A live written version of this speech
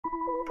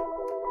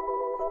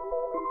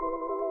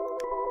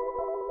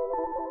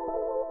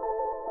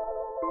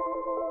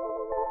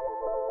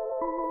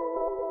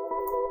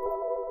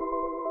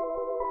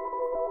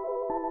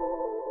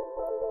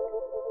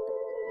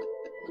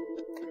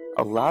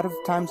A lot of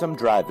times I'm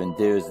driving,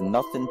 there's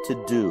nothing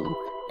to do,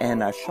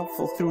 and I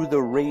shuffle through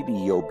the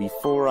radio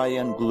before I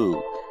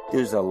unglue.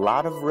 There's a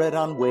lot of red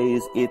on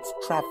ways, it's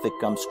traffic,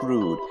 I'm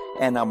screwed,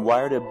 and I'm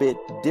wired a bit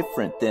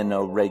different than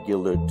a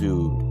regular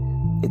dude.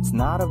 It's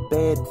not a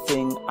bad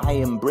thing, I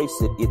embrace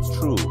it, it's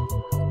true.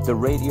 The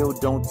radio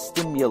don't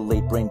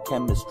stimulate brain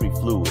chemistry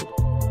fluid.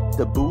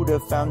 The Buddha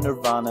found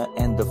nirvana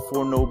and the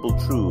Four Noble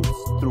Truths.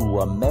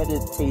 Through a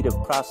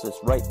meditative process,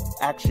 right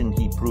action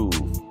he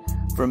proved.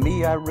 For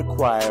me, I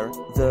require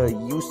the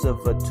use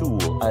of a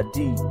tool, a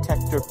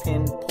detector,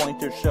 pin,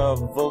 pointer,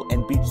 shovel,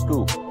 and beach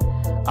scoop.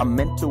 I'm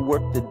meant to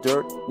work the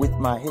dirt with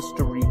my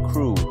history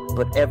crew,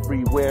 but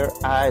everywhere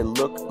I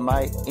look,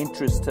 my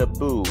interest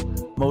taboo.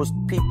 Most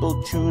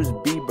people choose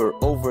Bieber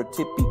over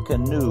Tippy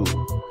Canoe.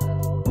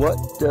 What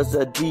does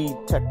a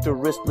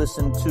detectorist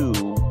listen to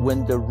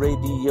when the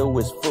radio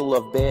is full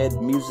of bad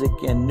music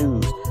and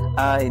news?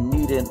 I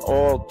need an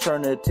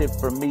alternative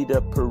for me to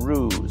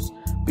peruse.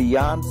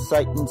 Beyond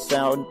Sight and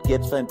Sound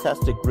gets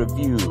fantastic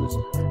reviews.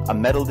 A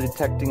metal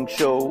detecting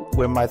show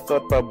where my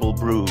thought bubble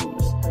brews.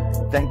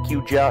 Thank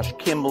you, Josh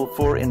Kimmel,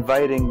 for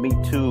inviting me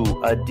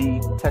to a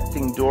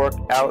detecting dork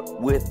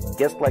out with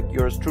guests like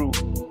yours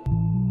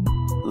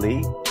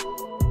truly.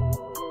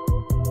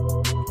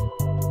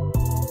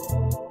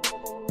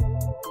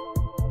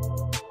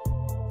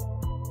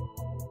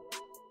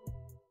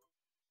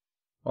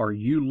 Are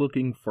you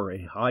looking for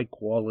a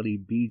high-quality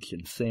beach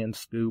and sand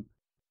scoop?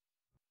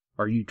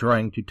 Are you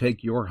trying to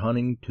take your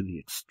hunting to the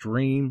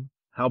extreme?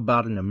 How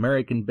about an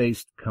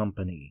American-based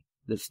company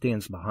that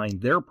stands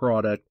behind their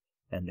product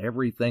and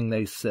everything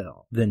they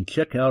sell? Then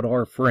check out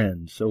our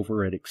friends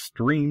over at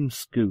XTREME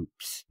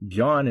Scoops.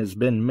 John has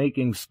been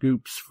making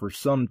scoops for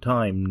some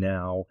time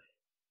now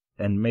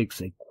and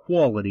makes a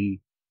quality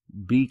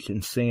beach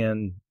and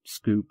sand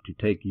scoop to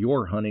take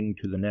your hunting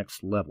to the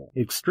next level.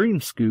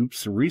 XTREME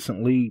Scoops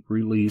recently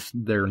released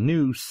their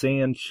new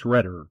sand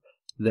shredder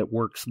that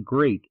works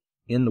great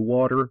in the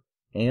water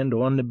and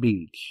on the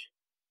beach.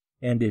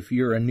 And if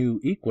you're a new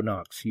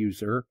Equinox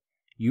user,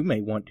 you may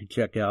want to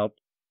check out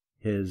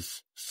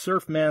his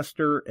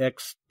Surfmaster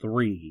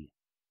X3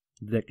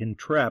 that can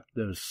trap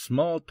those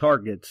small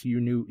targets you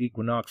new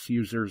Equinox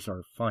users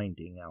are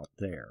finding out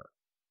there.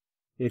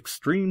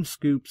 XTREME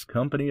Scoop's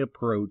company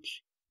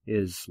approach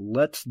is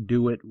let's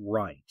do it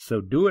right. So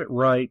do it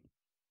right,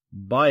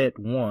 buy it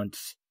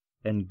once,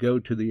 and go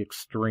to the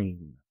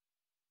extreme.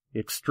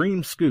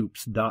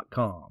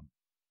 XTREMEScoops.com.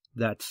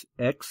 That's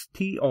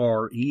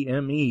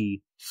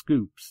XTREME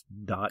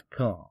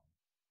scoops.com.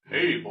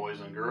 Hey boys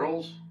and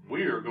girls,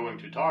 we are going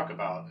to talk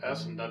about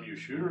S&W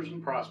shooters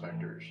and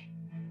prospectors.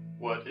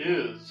 What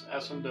is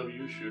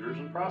S&W shooters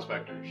and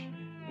prospectors?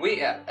 We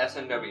at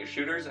S&W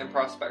Shooters and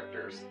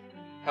Prospectors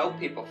help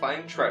people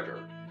find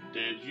treasure.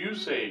 Did you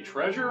say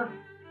treasure?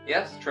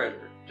 Yes,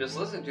 treasure. Just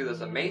listen to this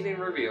amazing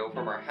review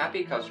from our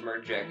happy customer,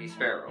 Jackie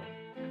Sparrow.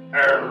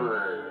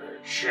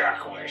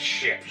 Chocolate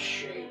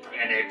ship-shape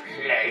and a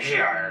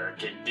pleasure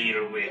to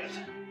deal with.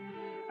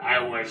 I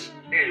was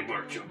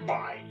able to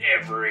buy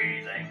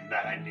everything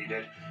that I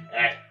needed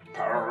at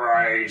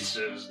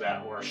prices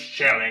that were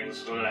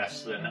shillings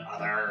less than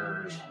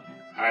others.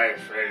 I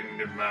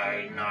found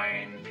my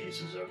 9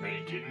 pieces of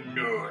 8 in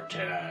no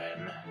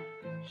time.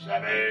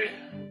 Savvy?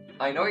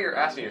 I know you're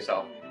asking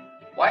yourself,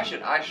 why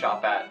should I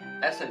shop at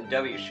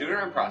S&W Shooter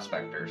and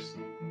Prospectors?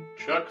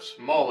 Chuck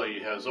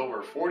Smalley has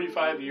over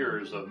 45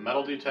 years of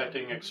metal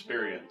detecting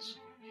experience.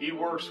 He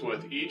works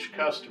with each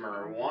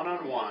customer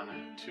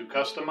one-on-one to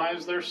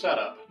customize their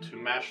setup to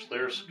match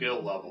their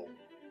skill level.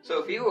 So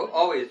if you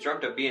always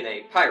dreamt of being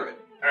a pirate,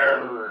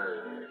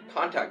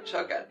 contact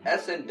Chuck at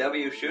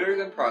S&W Shooters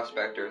and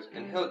Prospectors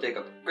and he'll take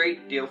a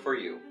great deal for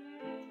you.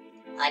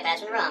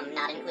 Eye-patch and rum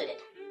not included.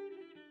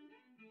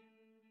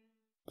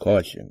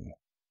 Caution.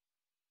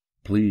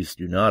 Please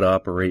do not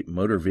operate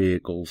motor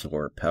vehicles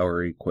or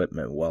power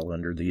equipment while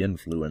under the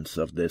influence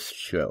of this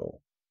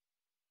show.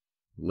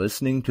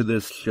 Listening to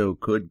this show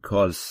could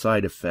cause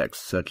side effects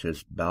such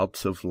as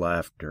bouts of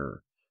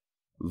laughter,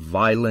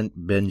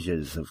 violent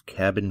binges of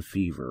cabin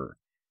fever,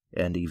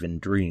 and even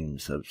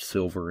dreams of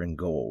silver and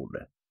gold.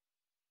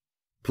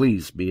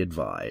 Please be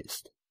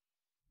advised.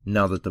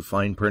 Now that the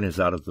fine print is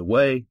out of the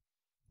way,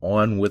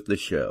 on with the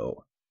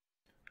show.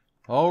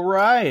 All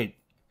right.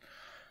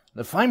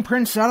 The fine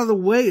print's out of the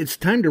way. It's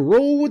time to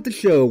roll with the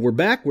show. We're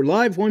back. We're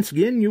live once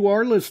again. You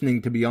are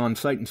listening to Beyond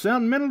Sight and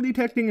Sound, metal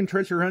detecting and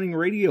treasure hunting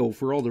radio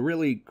for all the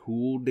really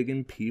cool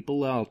digging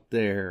people out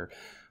there.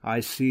 I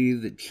see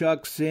that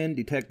Chuck's in,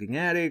 Detecting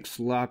Addicts,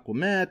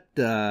 Laquamet,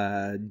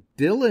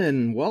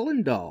 Dylan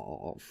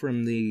Wallendahl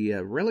from the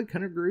Relic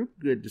Hunter Group.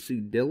 Good to see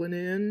Dylan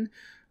in.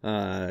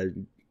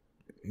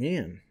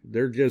 Man,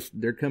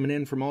 they're coming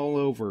in from all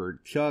over.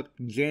 Chuck,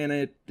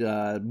 Janet,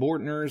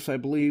 Bortners, I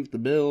believe, the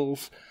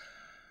Bills.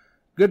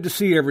 Good to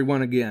see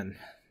everyone again.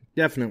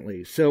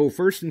 Definitely. So,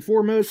 first and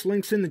foremost,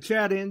 links in the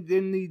chat and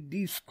in the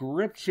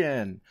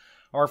description.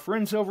 Our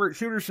friends over at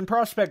Shooters and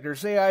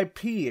Prospectors,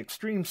 A.I.P,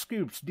 Extreme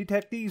Scoops,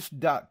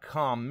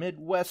 DETECTEES.com,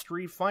 Midwest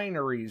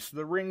Refineries,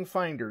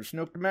 TheRingFinders,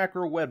 Nokta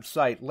Makro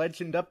website,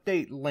 Legend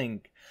Update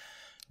link.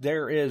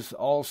 There is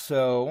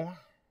also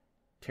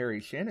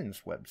Terry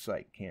Shannon's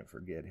website, can't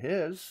forget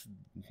his.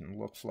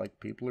 Looks like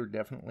people are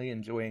definitely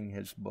enjoying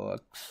his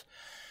books.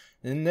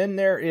 And then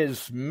there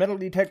is Metal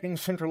Detecting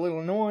Central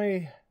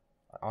Illinois,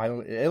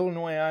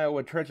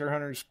 Iowa Treasure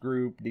Hunters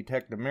Group,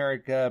 Detect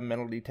America,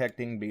 Metal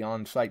Detecting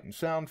Beyond Sight and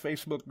Sound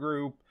Facebook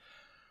group.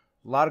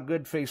 A lot of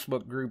good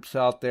Facebook groups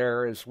out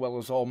there, as well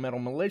as All Metal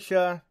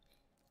Militia.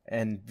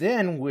 And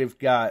then we've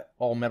got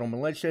All Metal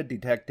Militia,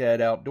 Detect Ed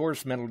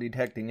Outdoors, Metal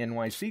Detecting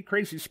NYC,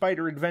 Crazy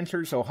Spider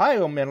Adventures,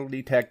 Ohio Metal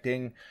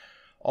Detecting,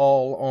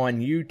 all on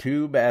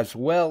YouTube, as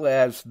well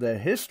as The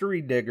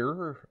History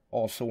Digger,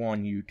 also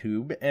on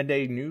YouTube, and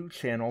a new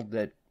channel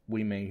that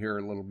we may hear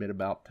a little bit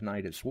about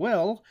tonight as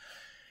well.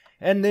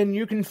 And then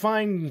you can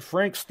find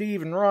Frank,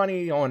 Steve, and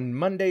Ronnie on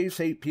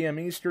Mondays, 8 p.m.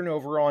 Eastern,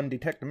 over on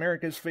Detect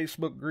America's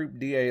Facebook group,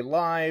 DA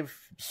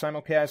Live,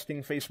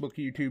 simulcasting Facebook,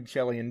 YouTube,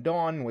 Shelley and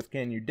Dawn with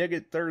Can You Dig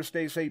It,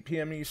 Thursdays, 8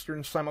 p.m.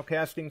 Eastern,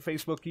 simulcasting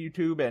Facebook,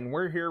 YouTube, and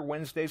we're here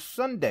Wednesdays,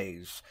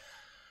 Sundays,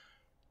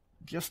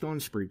 just on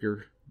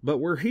Spreaker, but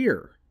we're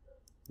here.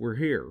 We're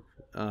here.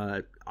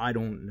 I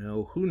don't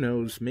know. Who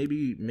knows?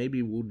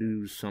 Maybe we'll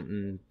do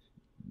something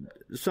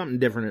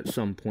different at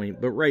some point,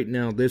 but right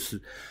now this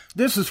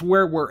is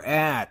where we're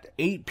at.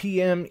 8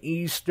 p.m.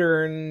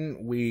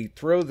 Eastern, we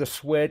throw the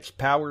switch,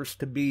 powers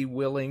to be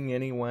willing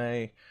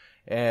anyway,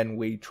 and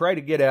we try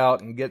to get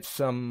out and get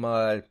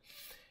some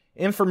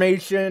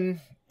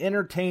information,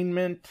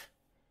 entertainment,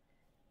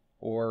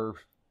 or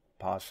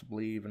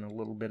possibly even a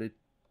little bit of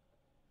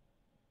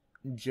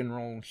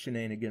general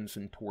shenanigans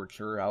and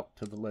torture out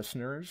to the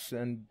listeners.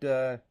 And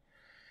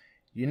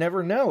you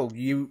never know.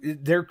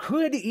 There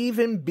could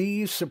even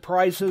be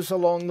surprises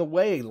along the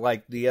way.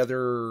 Like the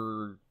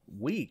other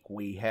week,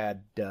 we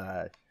had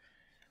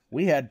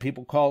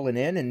people calling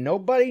in, and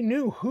nobody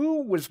knew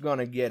who was going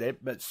to get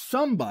it, but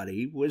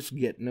somebody was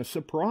getting a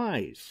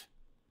surprise.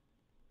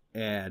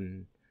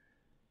 And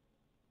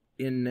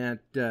in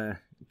that,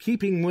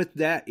 keeping with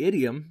that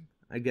idiom,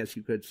 I guess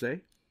you could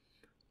say,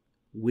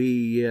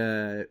 we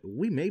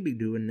may be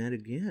doing that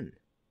again.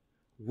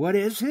 What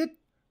is it?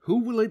 Who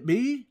will it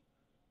be?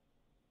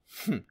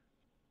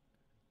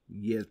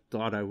 You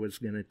thought I was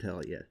going to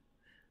tell you.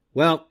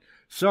 Well,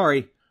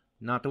 sorry,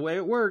 not the way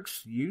it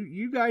works.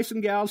 You guys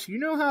and gals, you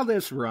know how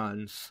this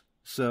runs.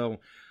 So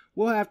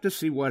we'll have to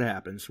see what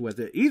happens with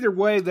it. Either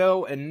way,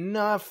 though,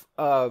 enough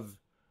of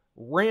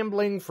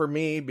rambling for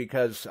me,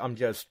 because I'm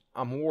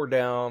wore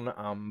down,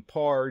 I'm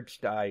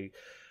parched, I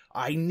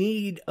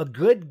need a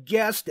good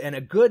guest and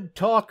a good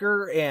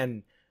talker,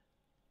 and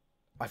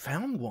I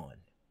found one.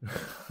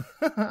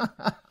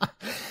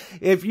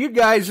 If you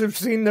guys have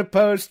seen the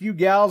post, you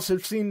gals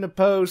have seen the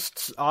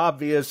posts,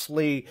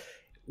 obviously,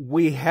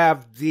 we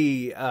have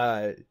the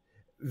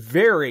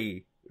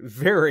very,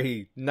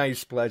 very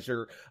nice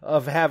pleasure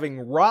of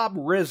having Rob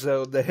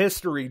Rizzo, the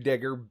History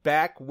Digger,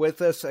 back with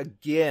us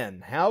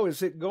again. How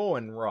is it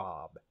going,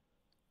 Rob?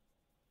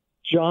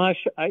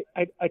 Josh, I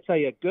tell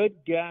you,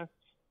 good guest,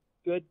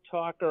 good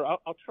talker.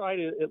 I'll try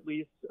to at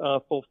least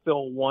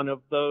fulfill one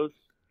of those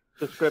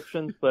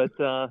descriptions, but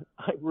I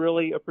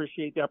really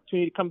appreciate the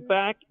opportunity to come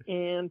back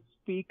and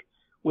speak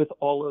with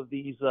all of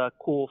these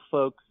cool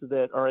folks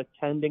that are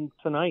attending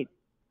tonight.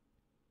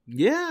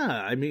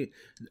 Yeah, I mean,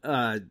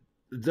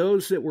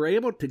 those that were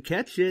able to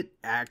catch it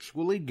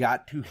actually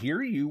got to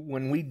hear you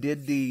when we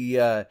did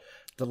the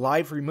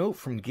live remote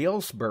from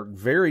Galesburg.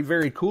 Very,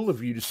 very cool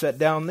of you to sit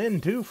down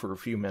then, too, for a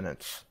few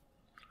minutes.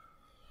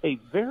 Hey,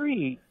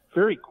 very,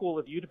 very cool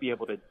of you to be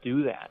able to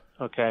do that,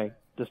 okay?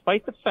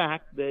 Despite the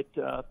fact that,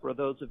 for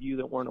those of you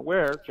that weren't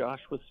aware, Josh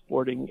was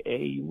sporting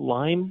a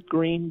lime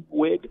green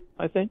wig,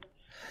 I think,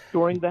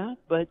 during that.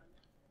 But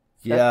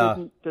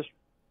yeah,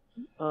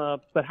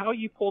 but how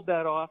you pulled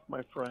that off,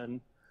 my friend,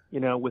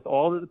 with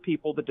all of the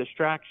people, the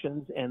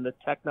distractions, and the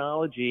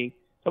technology,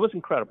 that was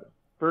incredible.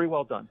 Very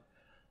well done.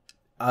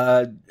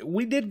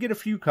 We did get a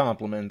few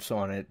compliments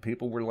on it.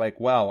 People were like,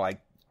 wow,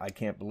 I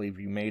can't believe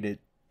you made it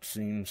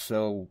seem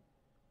so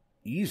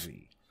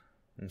easy.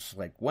 It's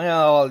like,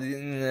 well,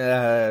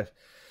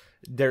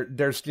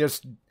 there's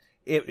just,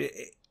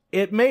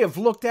 it may have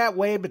looked that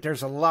way, but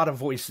there's a lot of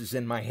voices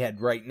in my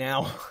head right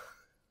now.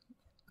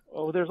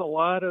 Oh, there's a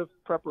lot of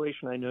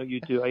preparation. I know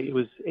you do. It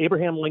was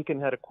Abraham Lincoln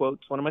had a quote.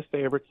 It's one of my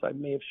favorites. I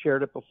may have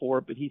shared it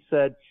before, but he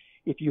said,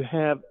 if you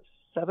have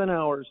 7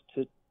 hours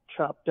to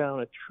chop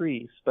down a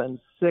tree, spend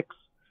 6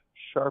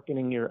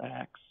 sharpening your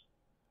axe.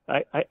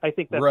 I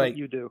think that's right. What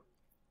you do.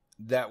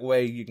 That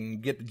way you can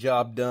get the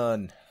job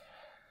done.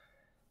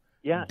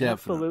 Yeah, definitely.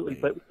 Absolutely.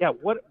 But yeah,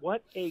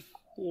 what a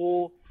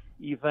cool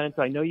event.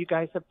 I know you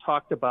guys have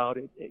talked about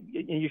it,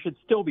 and you should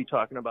still be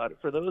talking about it.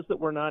 For those that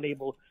were not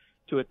able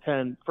to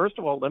attend, first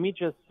of all, let me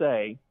just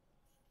say,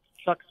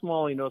 Chuck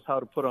Smalley knows how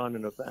to put on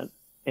an event.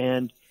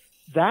 And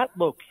that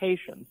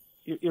location,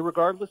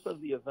 regardless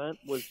of the event,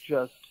 was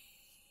just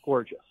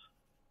gorgeous.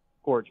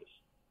 Gorgeous.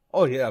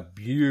 Oh, yeah,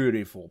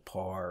 beautiful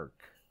park.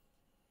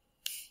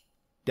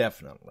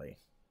 Definitely.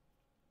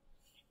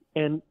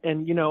 And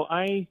you know,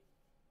 I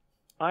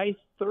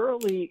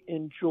thoroughly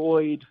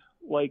enjoyed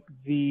like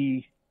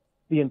the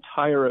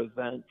entire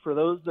event. For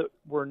those that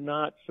were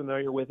not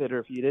familiar with it, or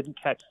if you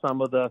didn't catch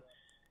some of the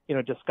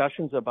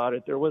discussions about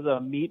it, there was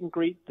a meet and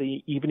greet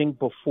the evening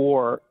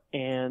before,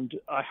 and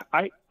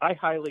I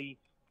highly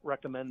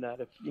recommend that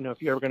if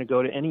you're ever going to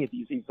go to any of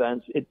these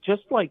events. It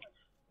just like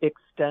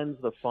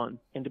extends the fun,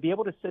 and to be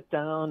able to sit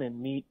down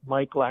and meet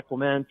Mike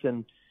Laclement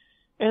and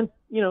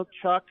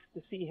Chuck,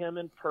 to see him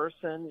in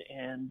person,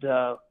 and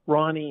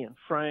Ronnie and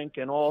Frank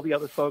and all the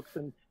other folks,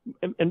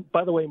 and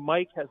by the way,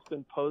 Mike has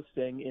been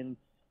posting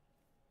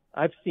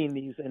I've seen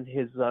these in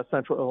his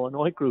Central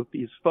Illinois group,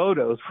 these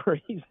photos where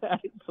he's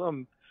added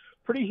some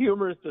pretty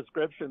humorous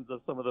descriptions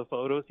of some of the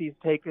photos he's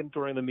taken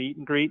during the meet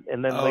and greet,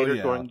 and then later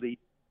during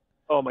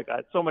oh my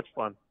God, so much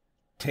fun.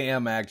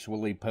 Tam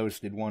actually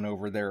posted one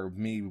over there of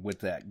me with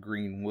that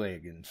green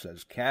wig and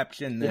says,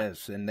 caption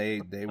this, and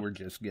they were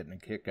just getting a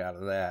kick out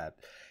of that.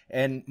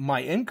 And my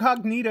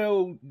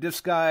incognito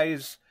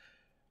disguise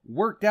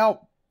worked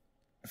out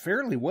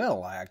fairly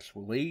well,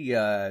 actually.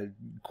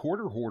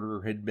 Quarter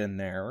Hoarder had been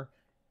there,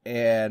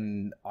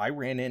 and I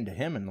ran into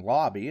him in the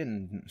lobby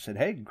and said,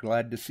 hey,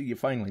 glad to see you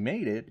finally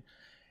made it.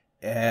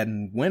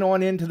 And went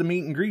on into the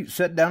meet and greet,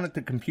 sat down at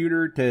the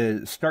computer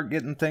to start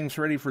getting things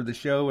ready for the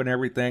show and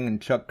everything,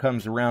 and Chuck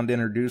comes around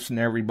introducing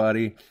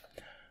everybody.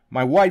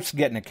 My wife's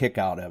getting a kick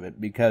out of it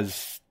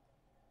because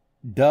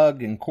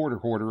Doug and Quarter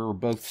Hoarder are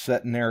both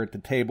sitting there at the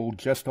table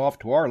just off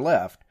to our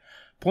left,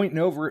 pointing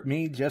over at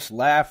me, just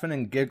laughing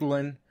and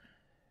giggling.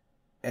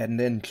 And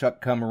then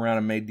Chuck come around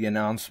and made the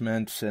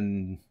announcements,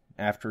 and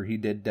after he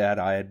did that,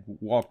 I had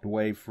walked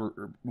away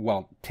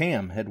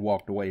Tam had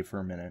walked away for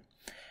a minute.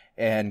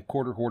 And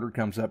Quarter Hoarder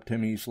comes up to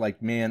me. He's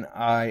like, man,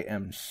 I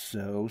am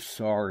so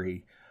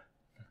sorry.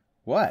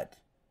 What?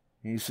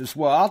 He says,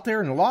 well, out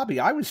there in the lobby,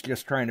 I was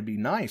just trying to be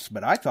nice,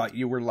 but I thought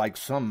you were like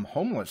some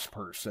homeless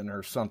person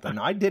or something.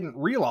 I didn't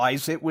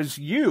realize it was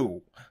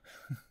you.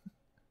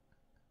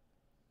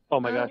 Oh,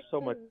 my gosh,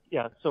 so much.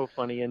 Yeah, so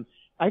funny. And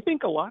I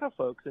think a lot of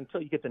folks,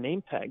 until you get the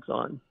name tags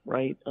on,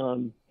 right,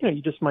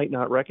 you just might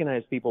not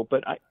recognize people.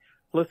 But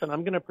listen,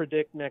 I'm going to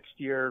predict next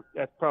year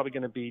that's probably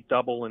going to be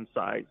double in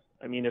size.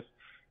 I mean, if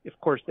of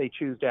course they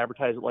choose to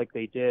advertise it like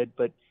they did,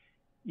 but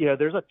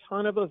there's a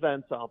ton of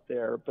events out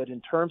there, but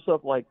in terms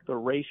of like the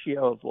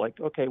ratio of like,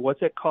 okay,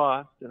 what's it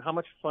cost and how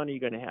much fun are you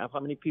going to have? How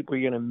many people are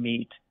you going to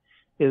meet?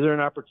 Is there an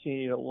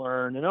opportunity to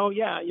learn? And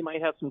you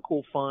might have some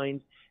cool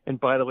finds. And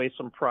by the way,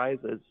 some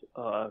prizes.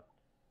 I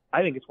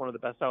think it's one of the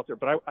best out there,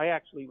 but I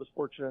actually was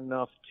fortunate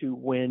enough to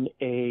win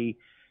a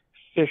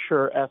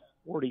Fisher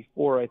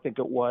F44. I think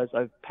it was.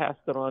 I've passed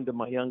it on to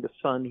my youngest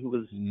son, who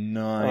was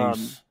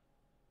nice.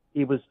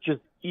 He was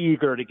just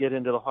eager to get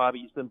into the hobby.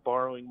 He's been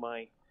borrowing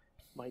my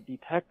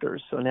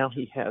detectors, so now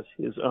he has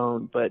his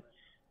own. But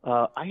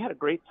I had a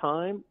great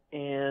time,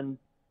 and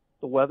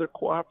the weather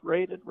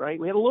cooperated, right?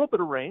 We had a little bit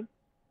of rain,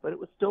 but it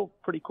was still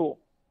pretty cool.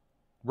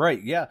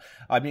 Right, yeah.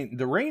 I mean,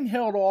 the rain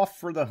held off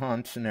for the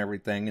hunts and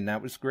everything, and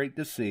that was great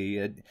to see.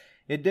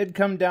 It did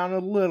come down a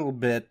little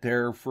bit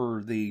there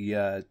for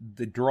the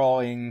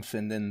drawings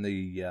and then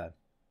the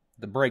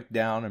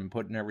breakdown and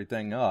putting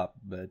everything up,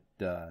 but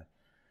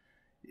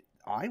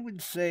I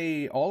would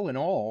say, all in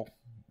all,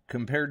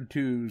 compared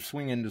to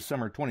swinging to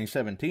summer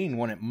 2017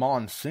 when it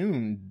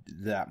monsooned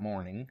that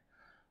morning,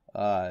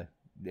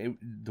 the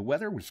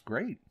weather was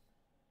great.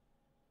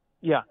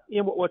 Yeah,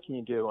 what can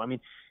you do? I mean,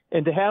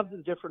 and to have the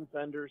different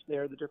vendors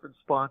there, the different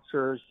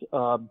sponsors,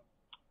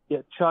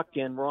 Chuck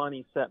and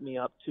Ronnie set me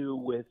up too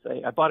with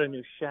I bought a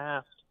new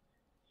shaft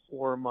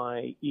for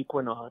my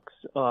Equinox.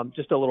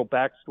 Just a little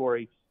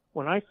backstory.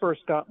 When I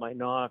first got my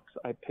Nox,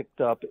 I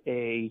picked up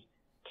a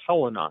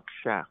Telenox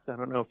shaft. I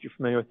don't know if you're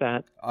familiar with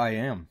that. I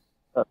am.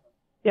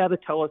 Yeah, the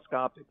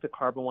telescopic, the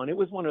carbon one. It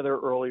was one of their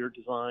earlier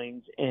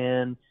designs,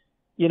 and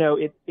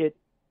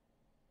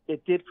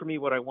it did for me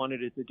what I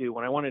wanted it to do.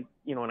 When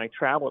I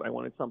traveled, I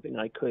wanted something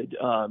I could.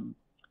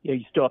 You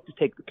still have to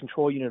take the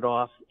control unit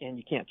off, and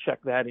you can't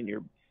check that in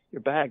your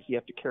bags. You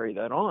have to carry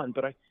that on.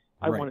 But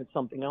I wanted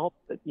something else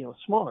that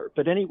smaller.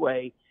 But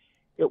anyway,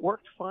 it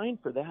worked fine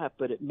for that,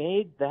 but it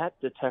made that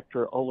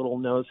detector a little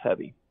nose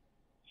heavy.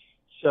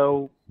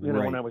 So,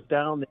 when I was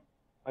down there,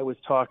 I was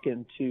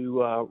talking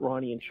to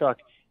Ronnie and Chuck.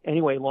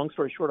 Anyway, long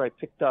story short, I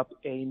picked up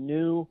a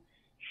new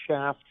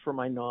shaft for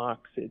my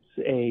Nox. It's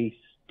a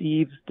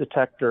Steve's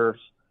Detectors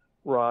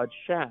rod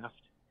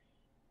shaft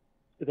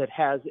that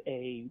has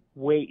a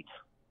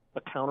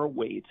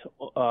counterweight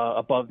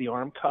above the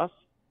arm cuff.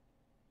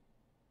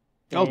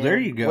 Oh, there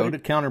you go, to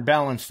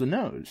counterbalance the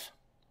nose.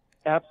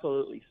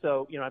 Absolutely.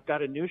 So, I've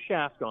got a new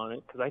shaft on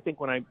it because I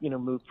think when I,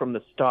 moved from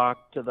the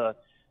stock to the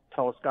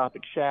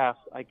telescopic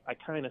shafts, I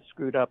kind of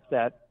screwed up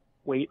that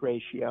weight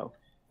ratio.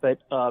 But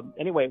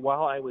anyway,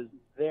 while I was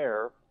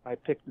there, I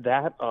picked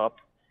that up,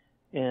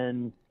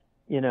 and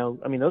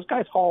those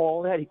guys haul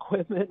all that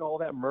equipment, all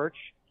that merch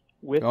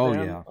with them.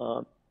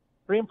 Yeah.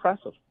 Pretty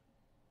impressive.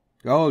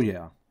 Oh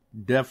yeah,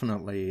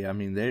 definitely. I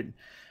mean,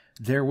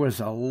 there was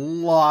a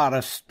lot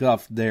of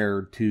stuff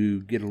there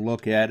to get a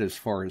look at as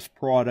far as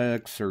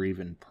products or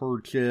even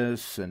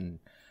purchase, and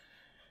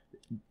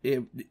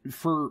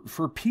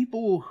for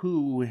people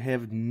who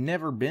have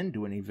never been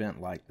to an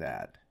event like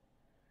that,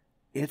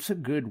 it's a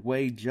good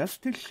way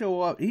just to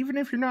show up, even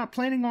if you're not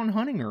planning on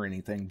hunting or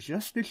anything,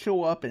 just to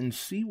show up and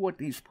see what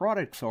these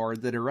products are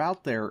that are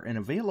out there and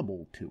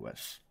available to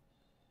us.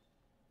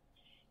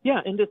 Yeah,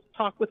 and just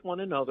talk with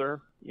one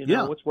another,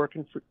 what's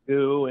working for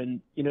you.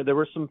 And, there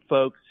were some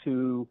folks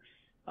who,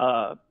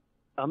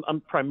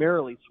 I'm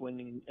primarily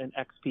swinging an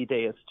XP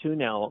Deus 2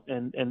 now,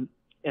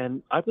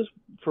 and I was,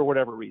 for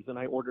whatever reason,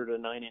 I ordered a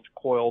 9-inch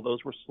coil.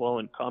 Those were slow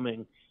in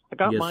coming. I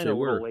got mine a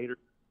little later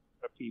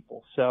than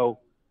people. So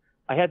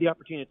I had the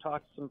opportunity to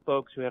talk to some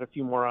folks who had a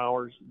few more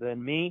hours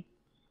than me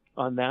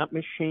on that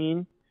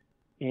machine.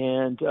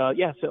 And,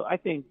 so I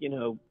think,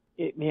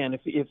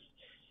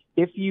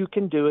 if you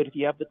can do it, if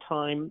you have the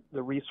time,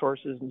 the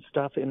resources and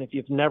stuff, and if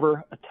you've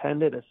never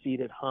attended a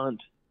seated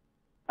hunt,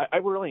 I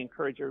really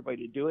encourage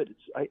everybody to do it.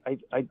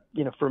 It's,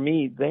 for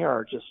me, they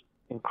are just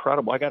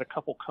incredible. I got a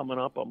couple coming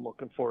up I'm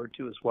looking forward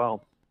to as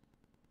well.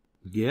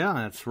 Yeah,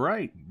 that's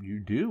right. You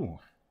do.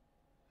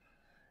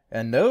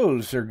 And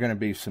those are going to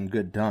be some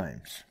good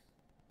times.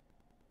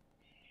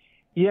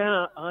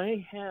 Yeah,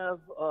 I have,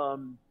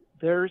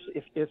 let's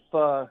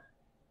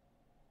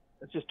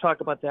just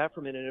talk about that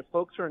for a minute. If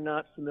folks are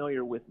not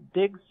familiar with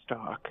Dig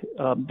Stock,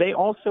 they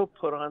also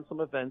put on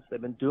some events.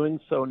 They've been doing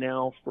so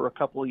now for a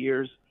couple of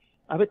years.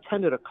 I've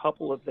attended a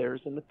couple of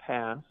theirs in the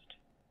past,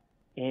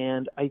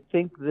 and I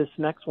think this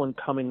next one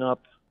coming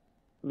up,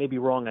 may be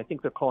wrong, I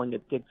think they're calling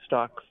it Dig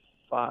Stock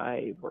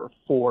 5 or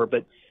 4,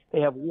 but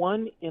they have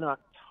one in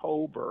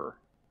October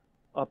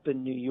up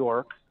in New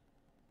York,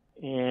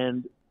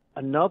 and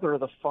another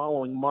the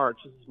following March.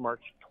 This is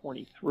March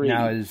 23.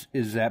 Now,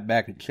 is that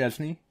back at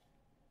Chesney?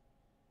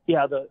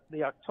 Yeah,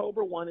 the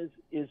October one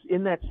is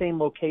in that same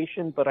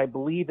location, but I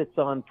believe it's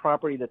on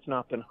property that's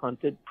not been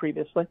hunted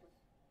previously.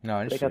 No,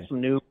 I see. They got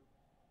some new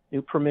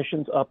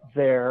permissions up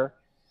there.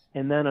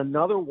 And then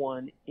another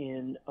one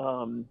in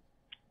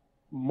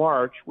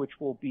March, which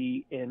will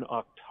be in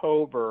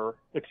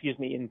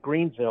in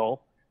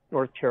Greenville,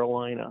 North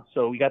Carolina.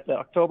 So we got the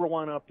October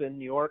one up in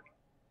New York.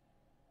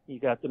 You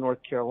got the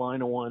North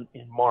Carolina one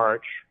in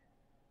March.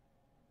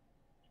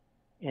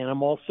 And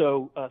I'm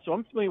also, so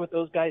I'm familiar with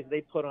those guys.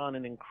 They put on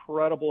an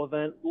incredible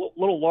event, a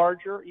little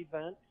larger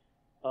event.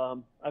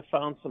 I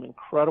found some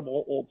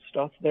incredible old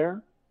stuff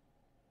there.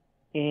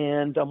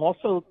 And I'm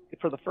also,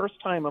 for the first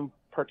time, I'm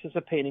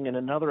participating in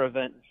another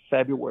event in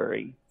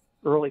February,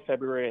 early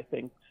February, I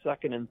think,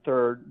 2nd and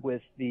 3rd,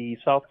 with the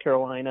South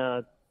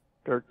Carolina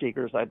Dirt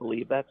Diggers, I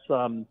believe. That's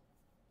a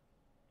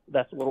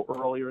little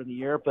earlier in the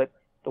year, but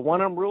the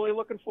one I'm really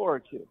looking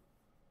forward to,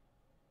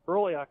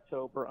 early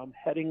October, I'm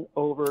heading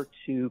over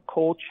to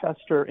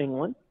Colchester,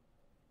 England.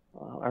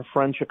 Our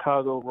friend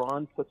Chicago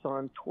Ron puts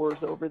on tours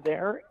over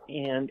there,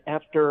 and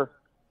after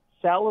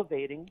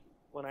salivating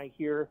when I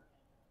hear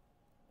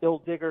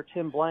Bill Digger,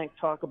 Tim Blank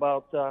talk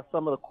about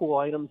some of the cool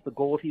items, the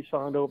gold he's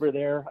found over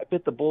there, I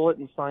bit the bullet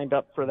and signed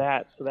up for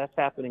that. So that's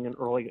happening in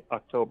early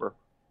October.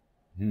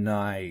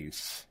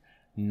 Nice.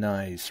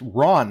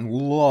 Ron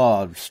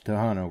loves to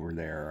hunt over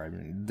there. I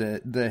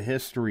mean, the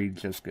history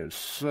just goes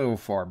so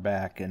far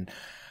back, and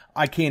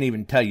I can't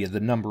even tell you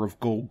the number of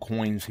gold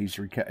coins he's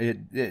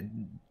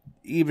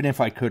even if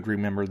I could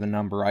remember the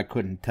number, I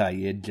couldn't tell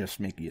you. It'd just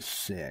make you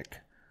sick.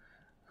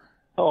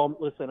 Oh,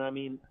 listen, I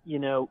mean,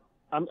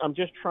 I'm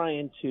just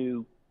trying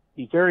to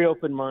be very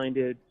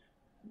open-minded,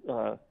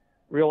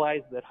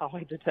 realize that how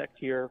I detect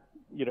here,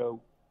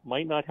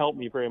 might not help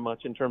me very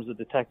much in terms of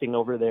detecting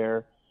over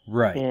there.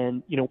 Right.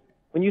 And,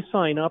 when you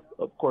sign up,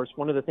 of course,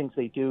 one of the things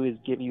they do is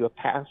give you a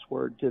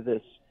password to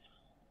this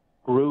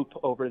group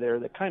over there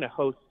that kind of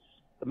hosts,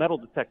 the Metal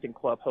Detecting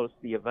Club hosts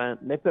the event,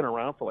 and they've been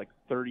around for like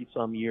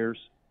 30-some years,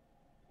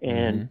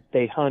 and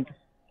they hunt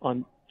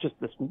on just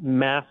this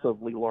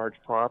massively large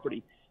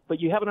property. But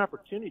you have an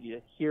opportunity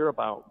to hear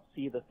about,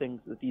 see the things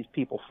that these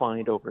people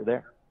find over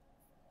there.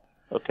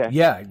 Okay?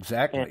 Yeah,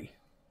 exactly.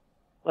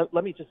 And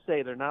let me just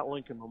say, they're not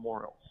Lincoln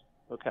Memorials.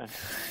 Okay?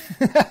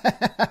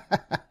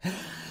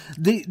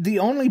 The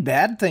only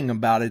bad thing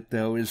about it,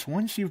 though, is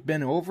once you've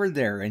been over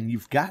there and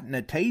you've gotten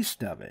a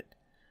taste of it,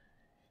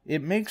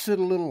 it makes it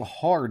a little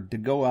hard to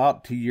go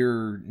out to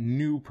your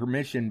new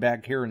permission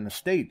back here in the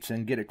States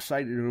and get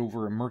excited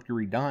over a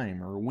mercury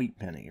dime or a wheat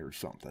penny or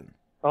something.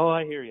 Oh,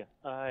 I hear you.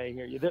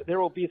 There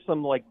will be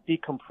some like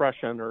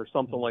decompression or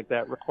something like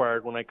that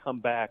required when I come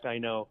back. I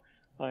know.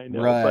 Right.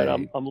 But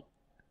I'm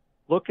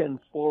looking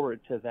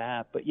forward to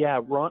that. But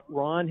yeah,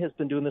 Ron has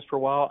been doing this for a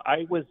while.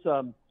 I was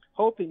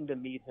hoping to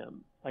meet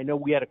him. I know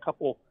we had a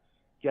couple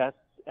guests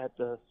at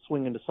the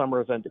Swing into Summer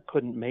event that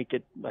couldn't make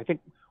it. I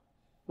think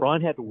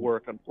Ron had to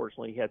work,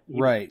 unfortunately. He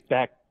right.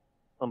 back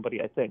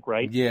somebody, I think,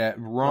 right? Yeah,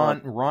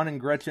 Ron and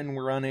Gretchen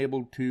were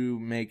unable to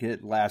make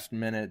it last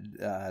minute.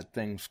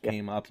 Things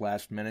came up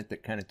last minute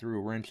that kind of threw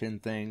a wrench in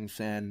things,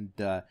 and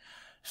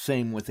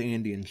Same with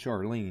Andy and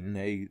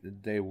Charlene.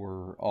 They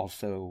were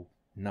also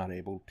not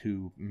able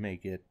to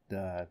make it.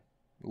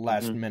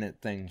 Last minute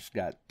things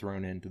got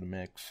thrown into the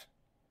mix.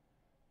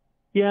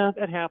 Yeah,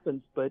 that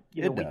happens, but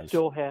we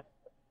still had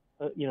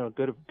a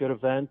good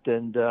event,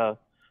 and I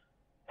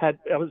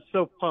was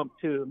so pumped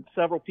too.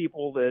 Several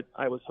people that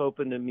I was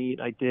hoping to meet,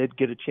 I did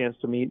get a chance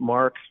to meet.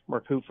 Mark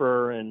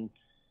Hoofer and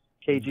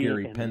KG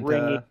Gary and Penta.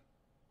 Ringy.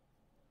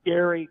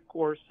 Gary, of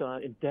course,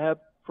 and Deb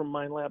from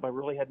Mind Lab. I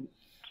really hadn't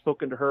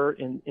spoken to her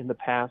in the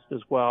past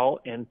as well,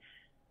 and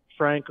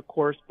Frank, of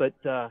course, but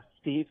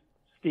Steve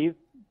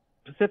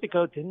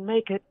Pacifico didn't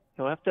make it.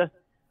 He'll have to.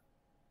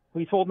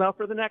 He's holding out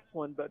for the next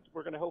one, but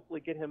we're going to hopefully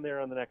get him there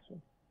on the next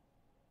one.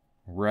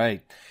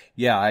 Right.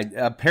 Yeah,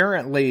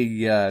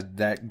 apparently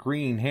that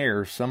green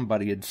hair,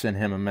 somebody had sent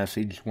him a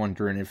message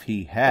wondering if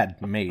he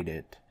had made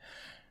it.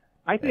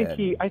 I think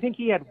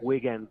he had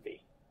wig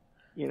envy.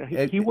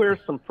 He wears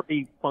some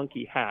pretty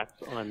funky hats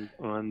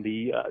on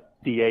the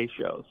DA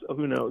shows. So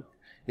who knows?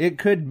 It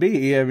could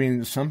be. I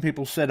mean, some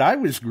people said I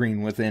was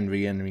green with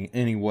envy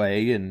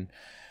anyway, and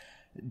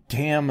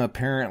Tam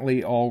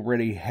apparently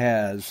already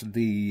has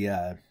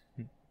the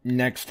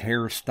next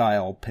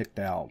hairstyle picked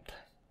out.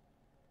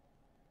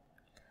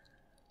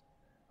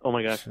 Oh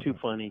my gosh, too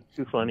funny.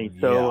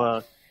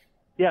 So,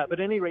 but at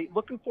any rate,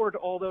 looking forward to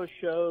all those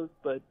shows.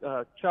 But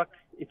Chuck,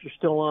 if you're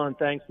still on,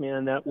 thanks,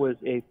 man. That was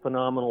a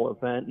phenomenal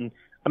event, and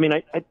I mean,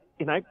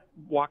 I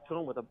walked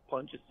home with a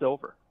bunch of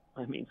silver.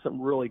 I mean,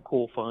 some really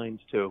cool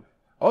finds too.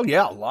 Oh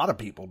yeah, a lot of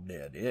people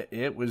did.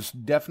 It was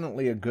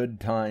definitely a good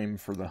time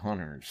for the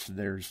hunters.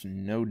 There's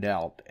no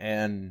doubt,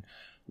 and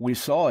we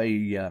saw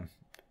a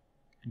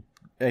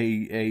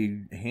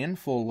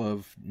handful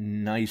of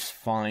nice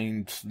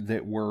finds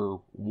that were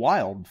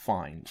wild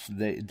finds.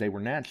 They were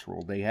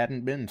natural. They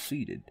hadn't been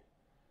seeded.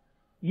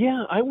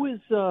 Yeah, I was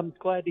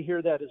glad to hear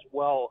that as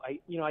well. I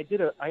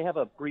have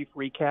a brief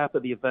recap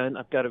of the event.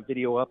 I've got a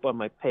video up on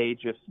my page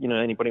if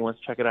anybody wants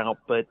to check it out.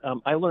 But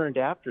I learned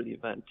after the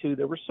event too,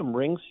 there were some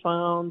rings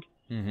found,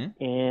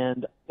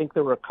 and I think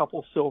there were a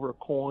couple silver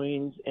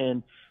coins,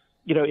 and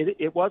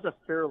it was a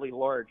fairly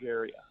large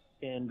area,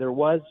 and there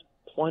was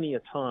plenty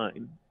of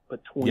time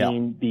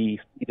between the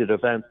seeded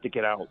events to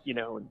get out,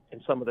 in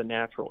some of the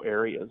natural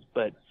areas.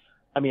 But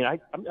I mean,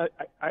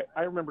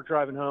 I remember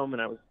driving home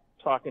and I was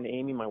talking to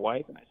Amy, my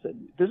wife, and I said,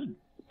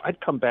 I'd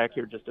come back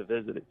here just to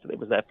visit it. So it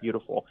was that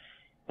beautiful.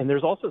 And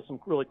there's also some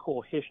really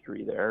cool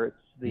history there.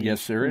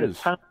 Yes, there is.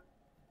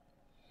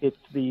 It's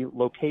the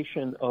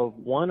location of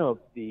one of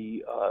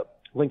the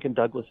Lincoln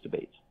Douglas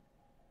debates.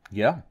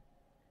 Yeah.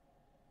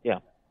 Yeah.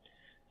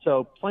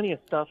 So plenty of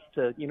stuff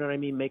to,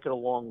 make it a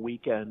long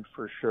weekend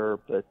for sure.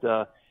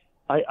 But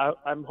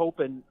I'm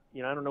hoping, I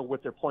don't know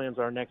what their plans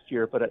are next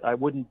year, but I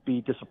wouldn't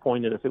be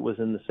disappointed if it was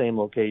in the same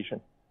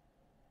location.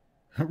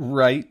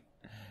 Right.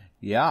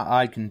 Yeah,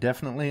 I can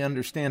definitely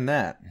understand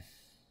that.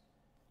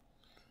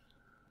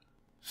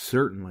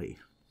 Certainly.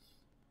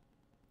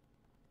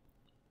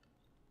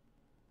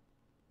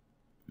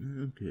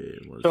 Okay.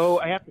 So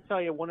I have to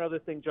tell you one other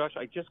thing, Josh.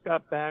 I just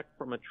got back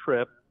from a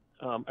trip.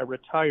 I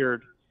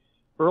retired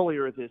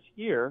earlier this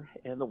year,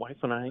 and the wife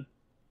and I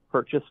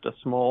purchased a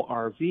small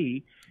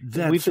RV.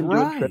 That's We've been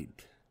right. doing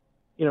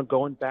trips,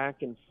 going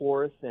back and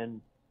forth and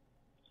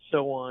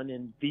so on.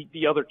 And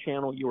the other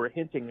channel you were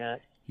hinting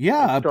at.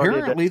 Yeah,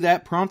 apparently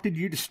that prompted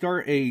you to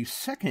start a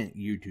second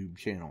YouTube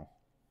channel.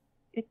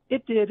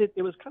 It did.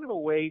 It was kind of a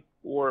way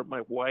for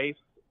my wife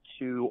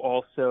to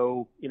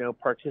also,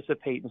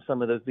 participate in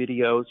some of the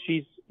videos.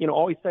 She's,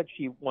 always said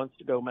she wants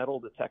to go metal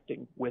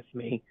detecting with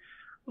me.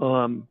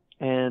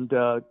 And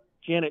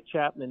Janet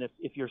Chapman,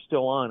 if you're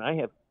still on,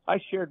 I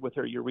shared with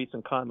her your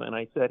recent comment.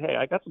 I said, hey,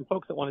 I got some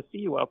folks that want to see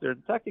you out there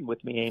detecting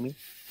with me, Amy.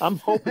 I'm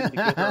hoping to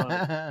get her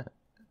on.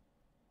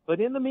 But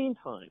in the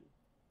meantime,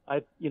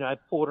 I've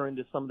pulled her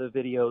into some of the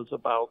videos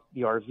about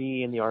the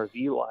RV and the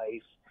RV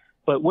life.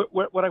 But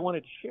what I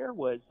wanted to share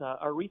was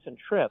our recent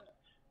trip.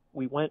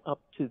 We went up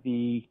to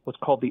what's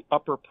called the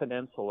Upper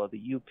Peninsula,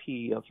 the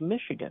UP of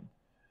Michigan.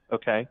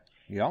 Okay.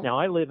 Yeah. Now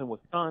I live in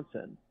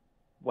Wisconsin,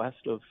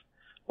 west of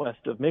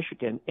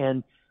Michigan,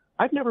 and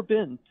I've never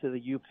been to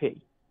the UP.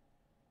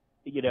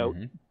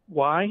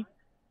 Why?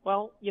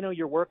 Well,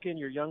 you're working,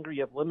 you're younger,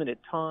 you have limited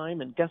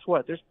time, and guess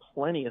what? There's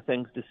plenty of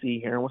things to see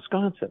here in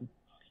Wisconsin.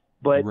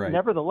 But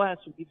nevertheless,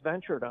 we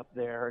ventured up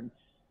there, and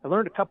I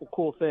learned a couple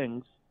cool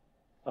things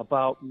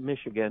about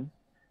Michigan.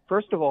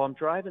 First of all, I'm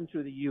driving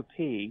through the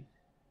UP,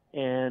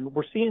 and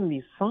we're seeing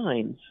these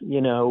signs,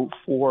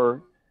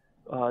 for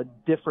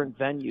different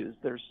venues.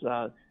 There's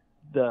the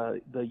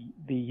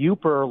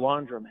Yooper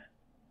laundromat,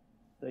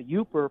 the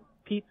Yooper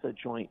pizza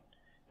joint.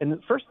 And the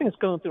first thing that's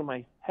going through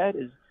my head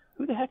is,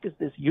 who the heck is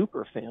this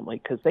Yooper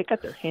family? Because they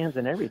got their hands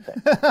in everything.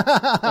 And,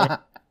 I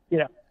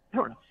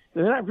don't know.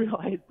 And then I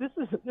realized this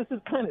is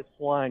kind of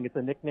slang. It's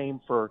a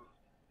nickname for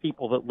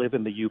people that live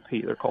in the UP.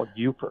 They're called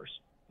Yoopers.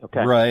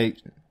 Okay.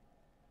 Right.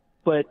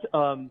 But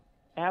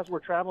as we're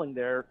traveling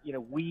there,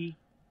 we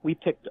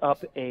picked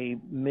up a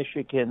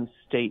Michigan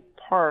State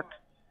Park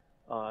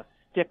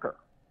sticker.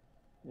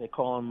 They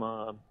call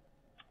them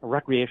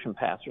recreation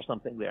pass or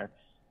something there.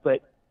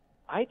 But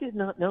I did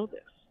not know this,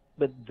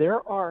 but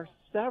there are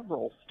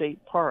several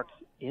state parks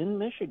in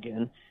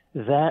Michigan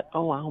that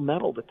allow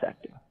metal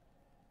detecting.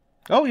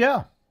 Oh,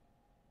 yeah.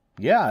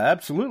 Yeah,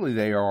 absolutely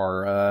they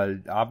are.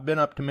 I've been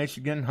up to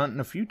Michigan hunting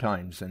a few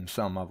times in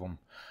some of them.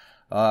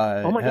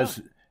 Oh my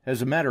God.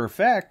 As a matter of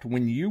fact,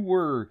 when you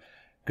were,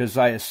 because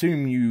I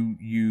assume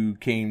you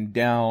came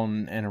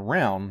down and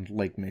around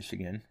Lake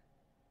Michigan.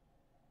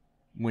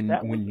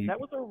 That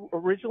was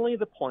originally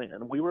the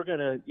plan. We were going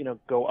to,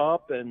 go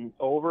up and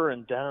over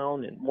and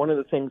down. And one of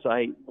the things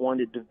I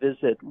wanted to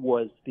visit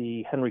was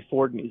the Henry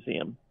Ford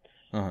Museum.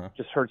 Uh-huh.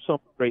 Just heard so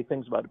many great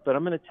things about it. But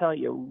I'm going to tell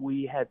you,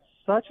 we had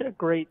such a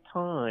great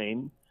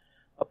time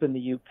up in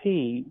the UP.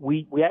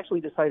 We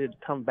actually decided to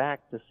come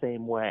back the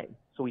same way.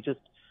 So we just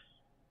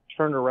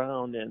turned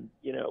around and,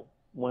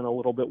 went a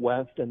little bit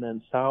west and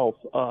then south.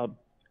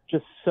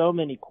 Just so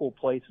many cool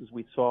places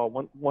we saw,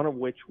 one of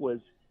which was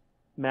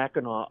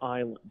Mackinac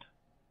Island.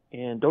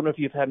 And don't know if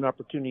you've had an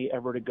opportunity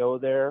ever to go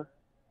there,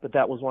 but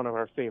that was one of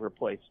our favorite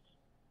places.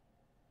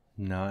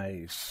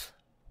 Nice.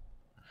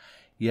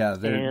 Yeah,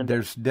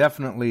 there's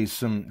definitely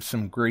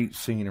some great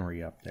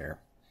scenery up there.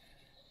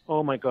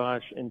 Oh my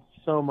gosh, and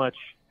so much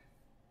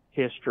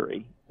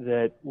history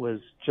that was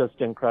just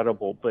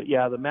incredible. But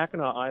yeah, the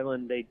Mackinac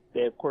Island, they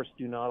of course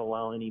do not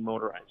allow any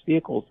motorized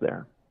vehicles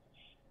there.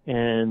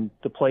 And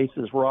the place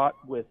is wrought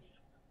with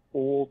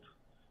old,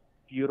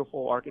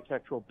 beautiful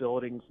architectural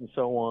buildings and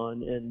so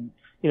on. And,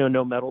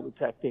 no metal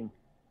detecting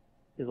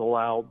is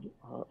allowed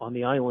on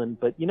the island,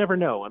 but you never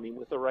know. I mean,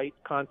 with the right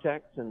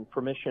contacts and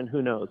permission,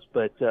 who knows?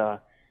 But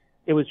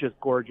it was just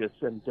gorgeous.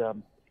 And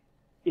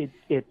it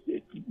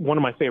one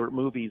of my favorite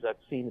movies I've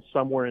seen is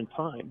Somewhere in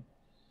Time,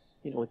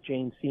 with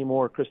Jane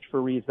Seymour,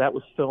 Christopher Reeves. That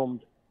was filmed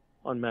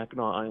on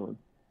Mackinac Island.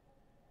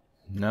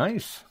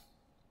 Nice.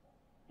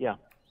 Yeah.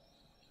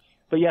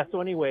 But yeah, so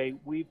anyway,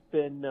 we've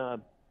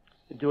been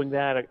doing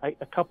that.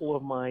 A couple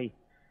of my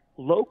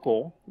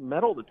local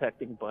metal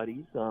detecting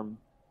buddies. I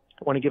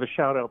want to give a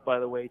shout out, by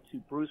the way, to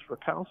Bruce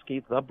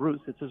Rakowski, the Bruce.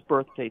 It's his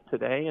birthday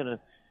today, and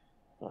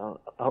a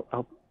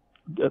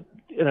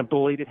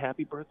belated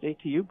happy birthday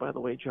to you, by the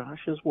way,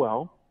 Josh, as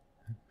well.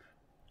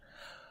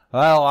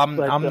 Well,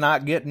 I'm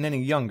not getting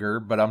any younger,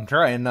 but I'm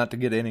trying not to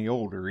get any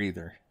older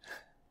either.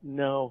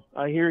 No,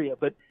 I hear you.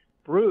 But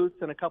Bruce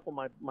and a couple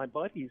of my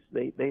buddies,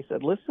 they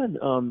said,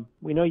 listen,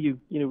 we know you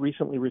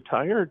recently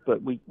retired,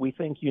 but we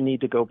think you need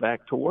to go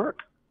back to work.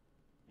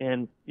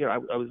 And, I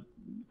was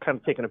kind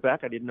of taken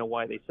aback. I didn't know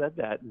why they said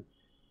that. And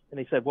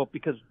they said, well,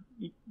 because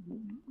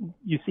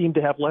you seem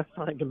to have less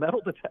time to metal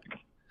detect.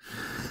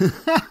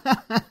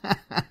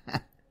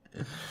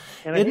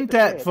 Isn't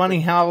that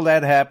funny how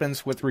that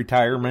happens with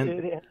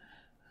retirement?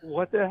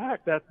 What the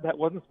heck? That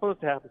wasn't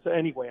supposed to happen. So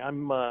anyway,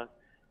 I'm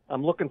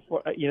looking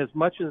for, as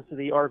much as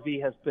the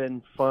RV has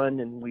been fun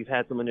and we've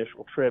had some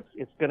initial trips,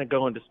 it's going to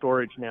go into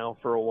storage now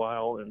for a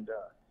while, and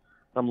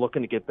I'm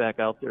looking to get back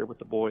out there with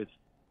the boys.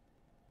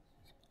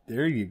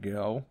 There you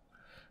go.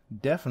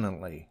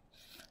 Definitely.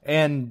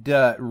 And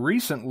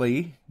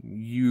recently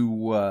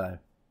you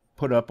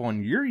put up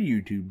on your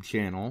YouTube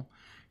channel,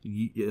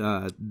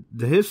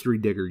 the History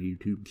Digger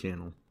YouTube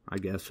channel. I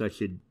guess I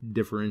should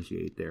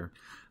differentiate there.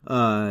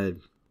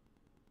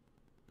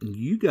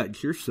 You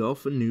got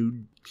yourself a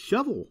new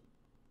shovel.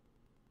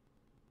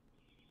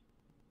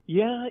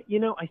 Yeah,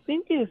 I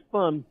think if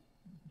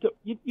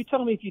you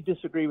tell me if you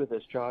disagree with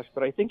this, Josh,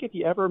 but I think if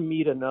you ever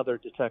meet another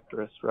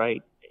detectorist,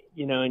 right,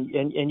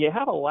 and you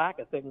have a lack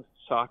of things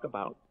to talk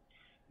about,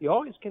 you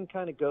always can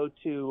kind of go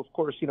to, of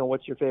course,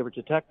 what's your favorite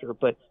detector,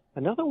 but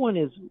another one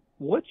is,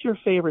 what's your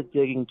favorite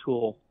digging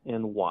tool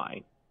and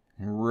why?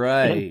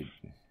 Right.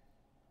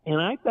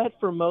 And I bet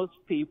for most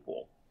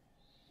people,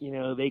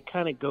 they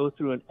kind of go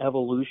through an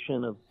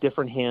evolution of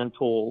different hand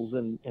tools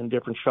and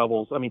different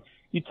shovels. I mean,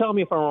 you tell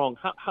me if I'm wrong.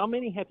 How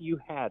many have you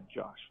had,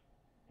 Josh?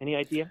 Any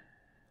idea?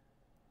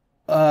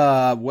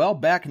 Well,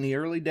 back in the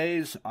early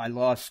days, I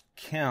lost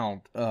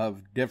count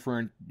of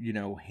different,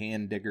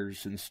 hand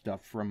diggers and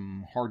stuff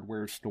from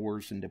hardware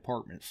stores and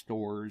department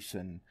stores,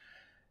 and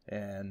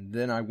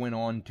then I went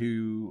on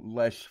to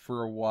Lesh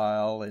for a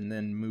while, and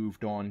then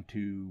moved on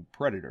to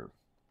Predator.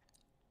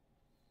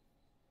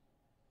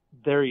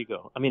 There you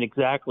go. I mean,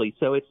 exactly.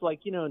 So it's like,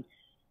 and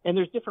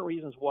there's different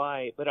reasons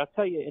why, but I'll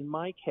tell you, in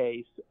my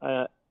case,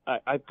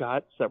 I've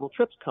got several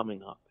trips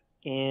coming up,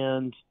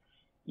 and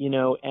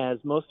as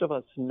most of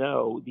us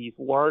know, these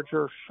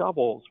larger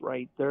shovels,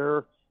 right,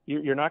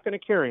 you're not going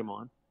to carry them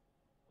on.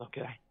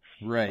 Okay.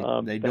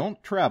 Right. They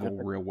don't travel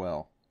real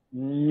well.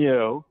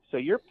 No. So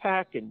you're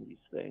packing these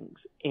things,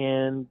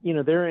 and,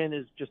 therein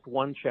is just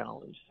one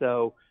challenge.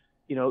 So,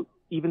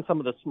 even some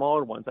of the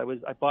smaller ones,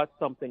 I bought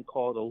something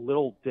called a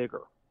Little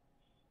Digger.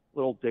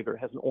 Little Digger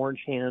has an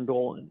orange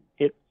handle, and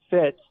it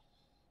fits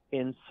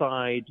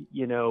inside,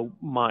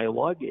 my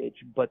luggage.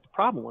 But the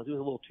problem was it was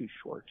a little too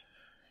short.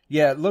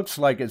 Yeah, it looks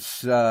like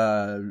it's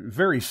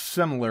very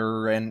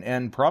similar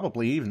and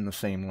probably even the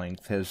same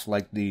length as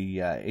like the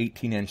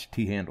 18-inch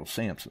T-handle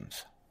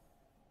Samsons.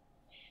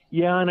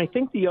 Yeah, and I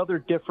think the other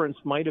difference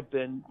might have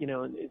been,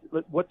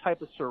 what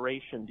type of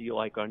serration do you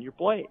like on your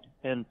blade?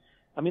 And,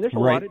 I mean, there's a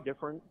lot of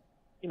different,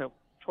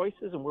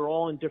 choices, and we're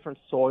all in different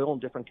soil and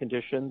different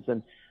conditions.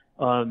 And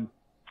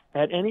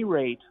at any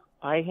rate,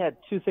 I had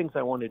two things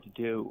I wanted to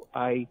do.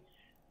 I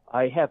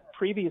have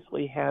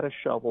previously had a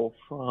shovel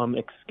from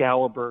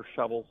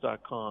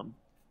ExcaliburShovels.com.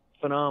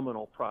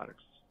 Phenomenal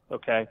products,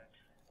 okay?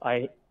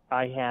 I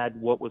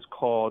had what was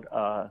called,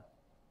 I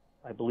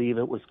believe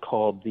it was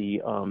called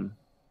the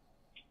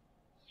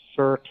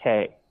Sir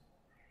K.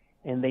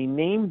 And they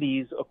named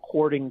these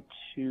according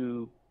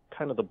to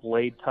kind of the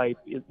blade type.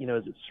 Is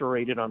it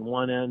serrated on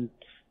one end,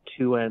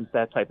 two ends,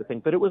 that type of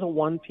thing. But it was a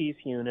one-piece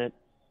unit.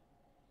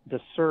 The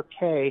Sir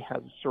K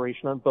has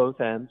serration on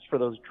both ends. For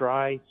those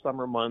dry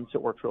summer months,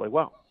 it worked really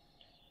well.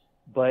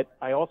 But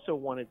I also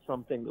wanted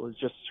something that was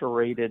just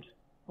serrated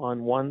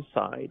on one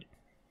side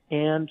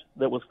and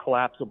that was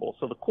collapsible.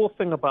 So the cool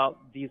thing about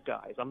these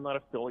guys, I'm not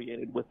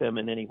affiliated with them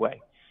in any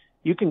way.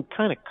 You can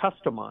kind of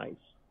customize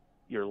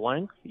your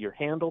length, your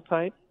handle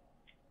type,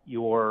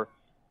 your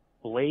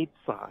blade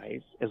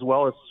size, as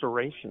well as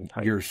serration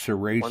type. Your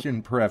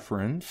serration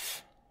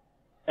preference.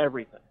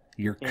 Everything.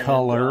 Your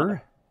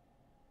color.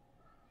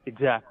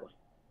 Exactly.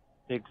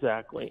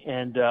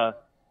 And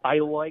I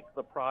like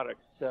the product.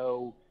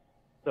 So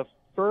the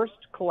first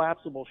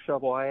collapsible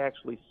shovel I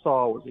actually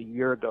saw was a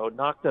year ago.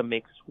 Nokta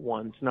makes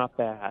ones, not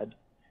bad.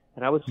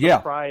 And I was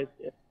surprised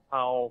at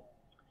how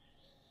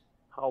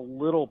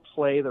little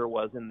play there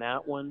was in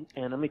that one.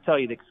 And let me tell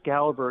you, the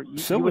Excalibur...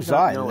 So was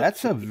I.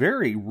 That's a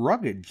very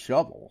rugged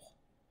shovel.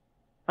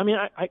 I mean,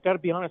 I got to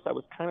be honest, I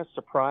was kind of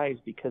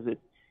surprised because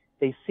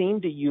they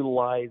seem to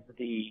utilize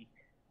the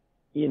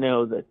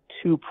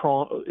two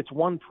prong. It's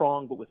one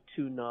prong, but with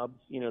two nubs,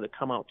 that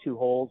come out two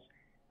holes.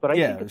 But I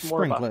think it's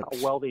more about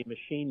how well they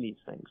machine these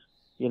things,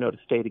 to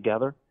stay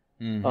together.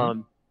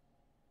 Mm-hmm.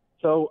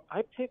 So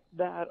I picked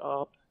that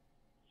up.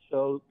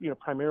 So,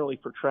 primarily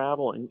for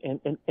travel.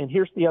 And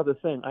here's the other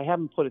thing. I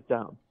haven't put it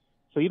down.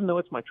 So even though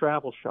it's my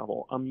travel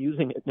shovel, I'm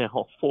using it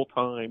now full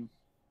time.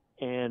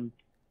 And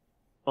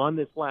on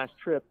this last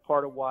trip,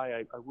 part of why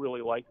I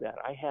really like that,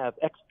 I have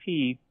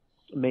XP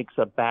makes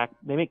they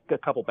make a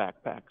couple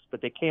backpacks,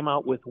 but they came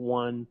out with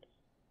one,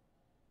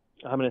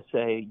 I'm going to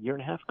say a year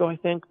and a half ago, I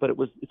think, but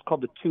it's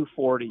called the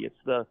 240.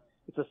 It's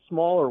a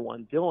smaller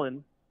one.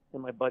 Dylan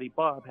and my buddy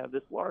Bob have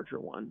this larger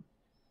one,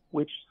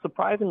 which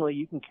surprisingly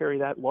you can carry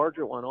that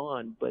larger one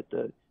on, but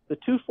the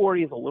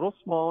 240 is a little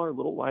smaller, a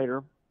little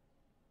lighter,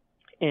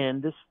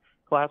 and this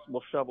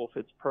collapsible shovel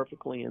fits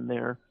perfectly in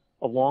there,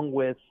 along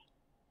with,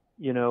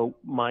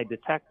 my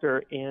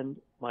detector and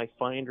my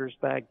finder's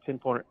bag,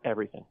 pinpointer,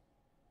 everything.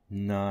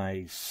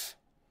 Nice.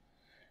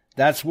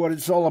 That's what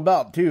it's all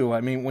about, too. I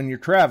mean, when you're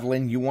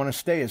traveling, you want to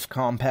stay as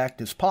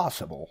compact as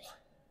possible.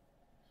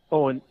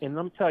 Oh, and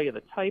let me tell you,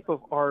 the type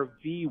of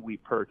RV we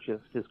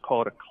purchased is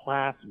called a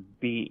Class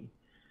B.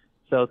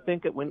 So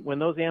think that when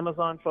those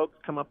Amazon folks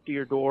come up to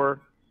your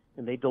door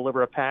and they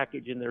deliver a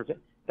package, and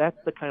that's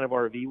the kind of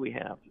RV we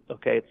have.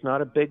 Okay, it's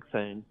not a big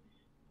thing.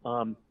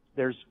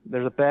 There's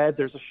a bed,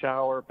 there's a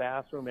shower,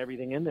 bathroom,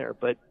 everything in there,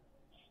 but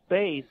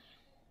space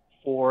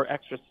for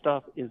extra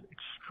stuff is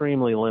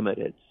extremely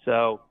limited.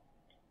 So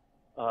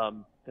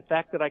the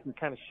fact that I can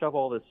kind of shove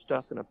all this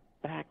stuff in a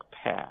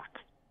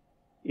backpack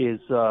is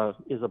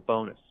a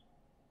bonus.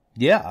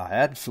 Yeah,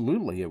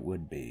 absolutely it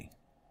would be.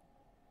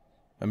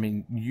 I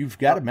mean, you've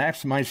got to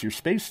maximize your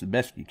space the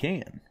best you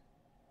can.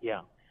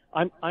 Yeah.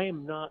 I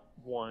am not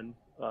one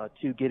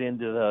to get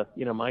into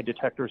the, my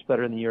detector's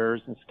better than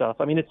yours and stuff.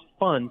 I mean, it's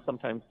fun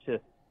sometimes to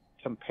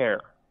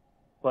compare.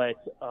 But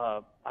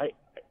I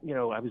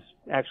was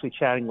actually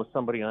chatting with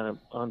somebody on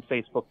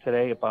Facebook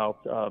today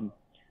about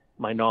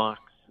my Nox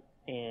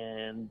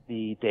and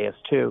the Deus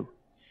 2.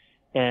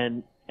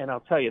 And I'll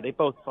tell you, they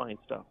both find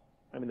stuff.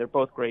 I mean, they're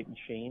both great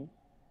machines.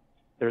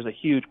 There's a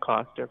huge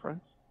cost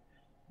difference.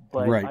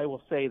 But right. I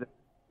will say that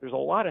there's a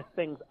lot of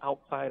things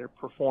outside of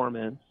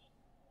performance,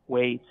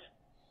 weight,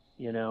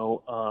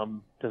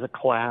 does it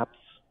collapse,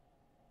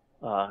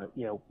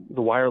 the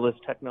wireless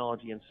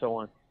technology and so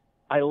on.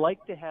 I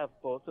like to have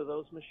both of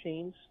those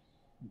machines,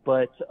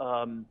 but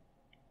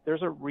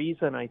there's a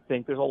reason I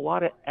think there's a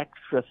lot of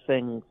extra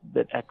things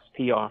that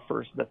XP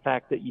offers. The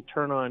fact that you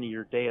turn on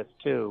your Deus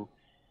 2,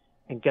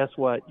 and guess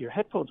what? Your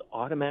headphones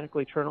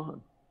automatically turn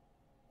on.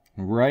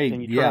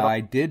 Right. Yeah, I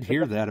did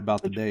hear that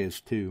about the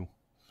Deus 2.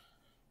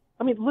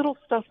 I mean, little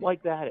stuff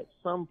like that, at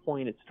some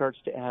point it starts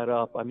to add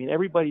up. I mean,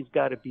 everybody's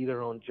got to be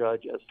their own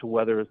judge as to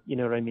whether, you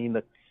know what I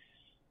mean,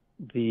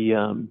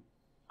 the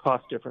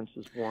cost difference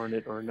is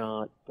warranted or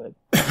not. But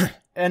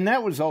and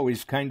that was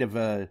always kind of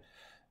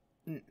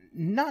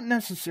not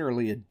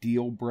necessarily a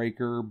deal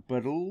breaker,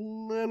 but a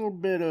little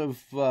bit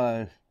of,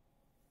 a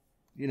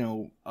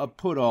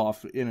put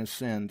off in a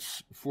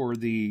sense for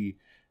the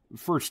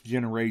first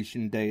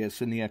generation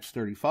Deus and the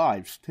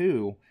X35s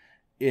too,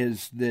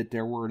 is that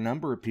there were a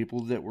number of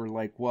people that were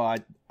like, well,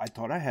 I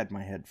thought I had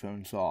my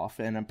headphones off,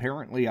 and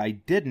apparently I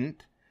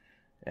didn't,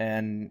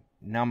 and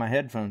now my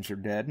headphones are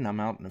dead, and I'm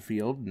out in the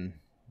field, and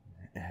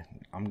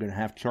I'm going to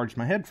have to charge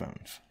my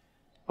headphones.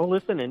 Oh,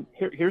 listen, and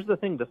here's the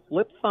thing. The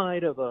flip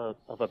side of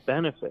a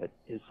benefit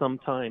is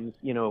sometimes,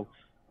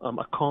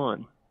 a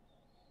con.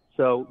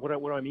 So what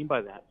do I mean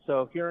by that?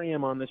 So here I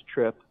am on this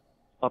trip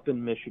up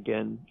in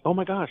Michigan. Oh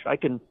my gosh, I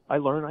can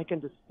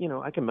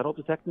metal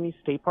detect in these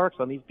state parks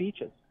on these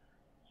beaches.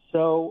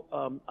 So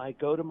I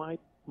go to my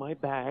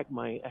bag,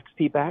 my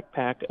XP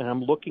backpack, and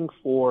I'm looking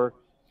for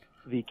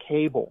the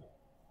cable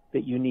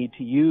that you need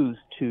to use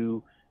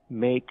to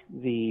make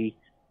the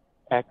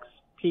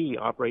XP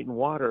operate in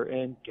water.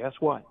 And guess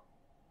what?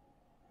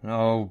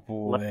 Oh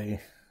boy.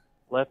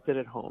 Left it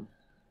at home.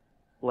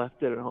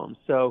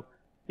 So,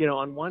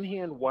 on one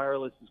hand,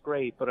 wireless is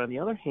great, but on the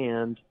other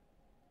hand,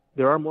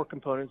 there are more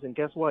components, and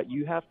guess what?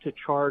 You have to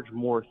charge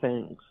more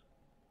things.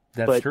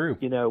 That's true.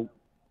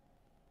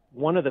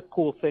 One of the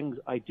cool things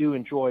I do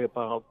enjoy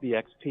about the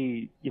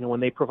XP, when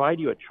they provide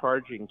you a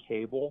charging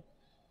cable,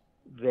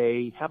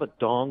 they have a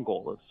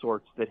dongle of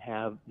sorts that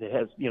has,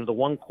 the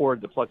one cord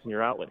that plugs in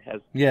your outlet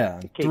has...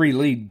 Yeah,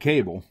 3-lead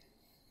cable.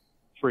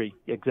 3,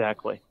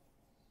 exactly.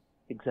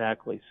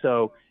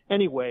 So,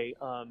 anyway,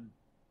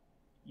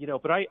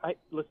 but I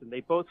listen, they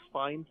both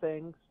find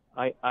things.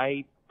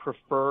 I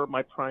prefer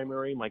my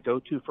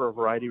go-to for a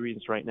variety of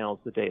reasons right now is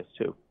the Deus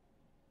 2.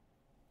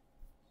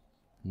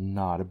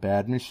 Not a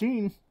bad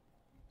machine.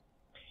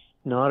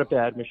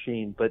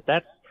 But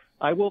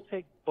I will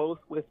take both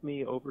with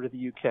me over to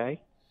the UK.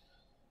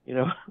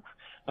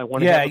 I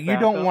want to have a backup. You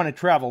don't want to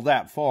travel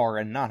that far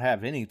and not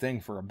have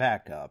anything for a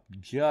backup,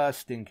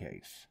 just in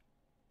case.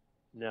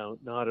 No,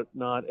 not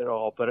at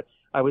all. But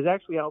I was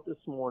actually out this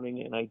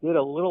morning and I did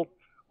a little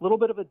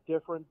bit of a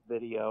different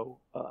video.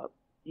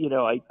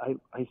 I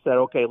said,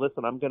 okay,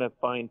 listen, I'm going to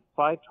find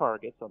 5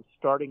 targets. I'm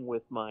starting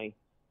with my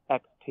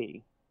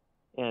XP.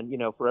 And,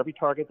 for every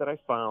target that I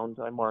found,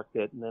 I marked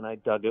it, and then I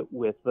dug it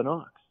with the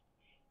Nox.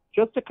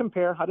 Just to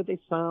compare, how did they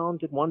sound?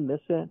 Did one miss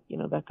it?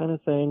 That kind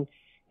of thing.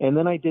 And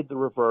then I did the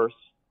reverse.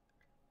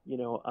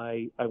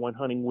 I went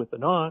hunting with the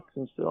Nox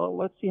and said, oh,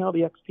 let's see how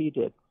the XP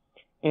did.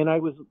 And I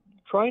was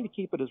trying to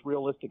keep it as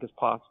realistic as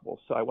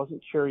possible, so I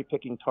wasn't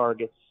cherry-picking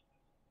targets.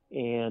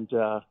 And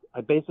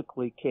I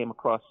basically came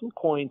across some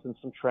coins and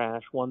some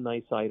trash, one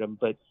nice item,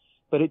 but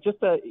it just,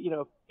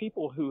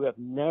 people who have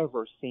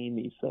never seen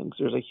these things,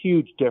 there's a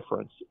huge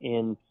difference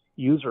in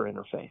user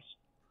interface,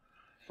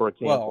 for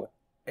example. Well,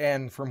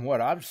 and from what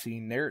I've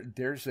seen,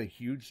 there's a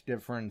huge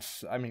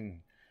difference. I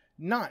mean,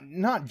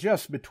 not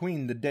just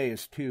between the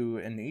Deus 2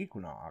 and the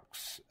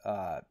Equinox,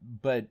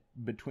 but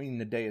between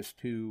the Deus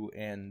 2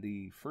 and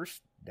the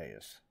first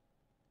Deus.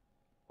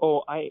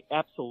 Oh, I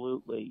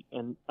absolutely.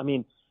 And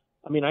I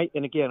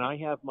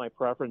have my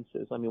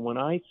preferences. When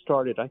I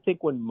started, I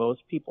think when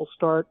most people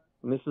start,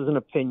 and this is an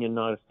opinion,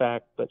 not a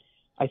fact, but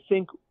I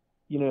think,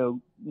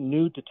 new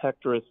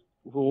detectorists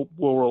will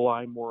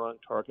rely more on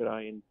target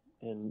eye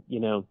and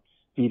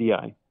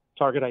VDI,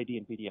 target ID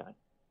and VDI.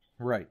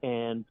 Right.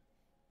 And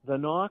the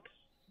Nox,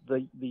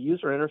 the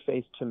user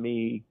interface to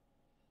me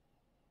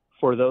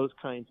for those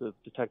kinds of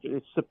detectors,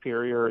 it's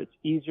superior. It's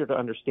easier to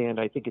understand.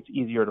 I think it's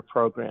easier to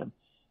program.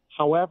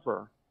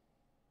 However,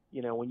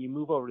 when you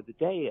move over to the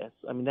Deus,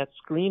 that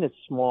screen is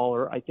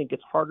smaller. I think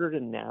it's harder to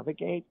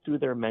navigate through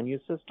their menu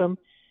system.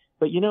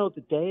 But,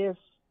 the Deus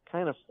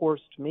kind of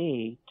forced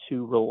me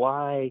to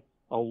rely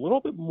a little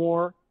bit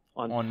more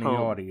on tone. The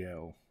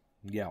audio.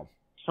 Yeah.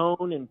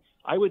 Tone. And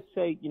I would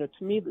say,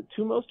 to me, the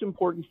 2 most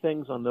important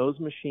things on those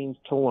machines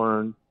to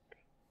learn,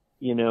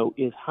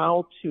 is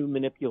how to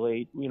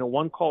manipulate,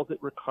 one calls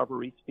it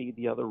recovery speed,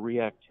 the other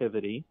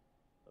reactivity.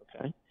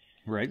 Okay.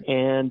 Right.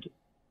 And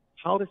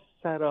how to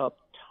set up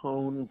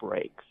tone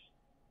breaks.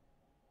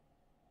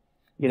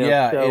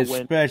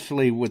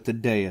 Especially with the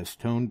Deus,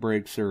 tone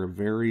breaks are a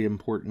very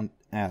important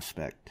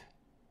aspect.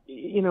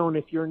 And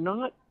if you're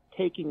not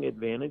taking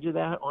advantage of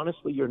that,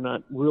 honestly, you're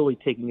not really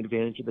taking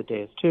advantage of the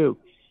Deus 2.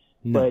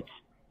 No.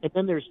 And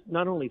then there's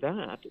not only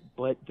that,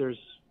 but there's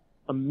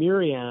a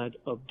myriad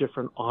of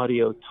different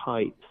audio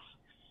types.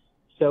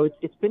 So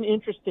it's been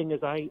interesting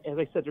as I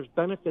said, there's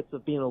benefits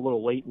of being a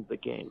little late in the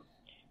game.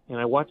 And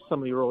I watched some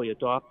of the early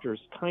adopters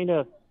kind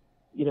of,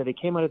 they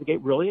came out of the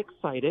gate really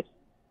excited.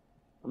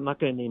 I'm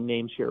not going to name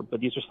names here, but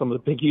these are some of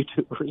the big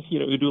YouTubers,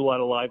 who do a lot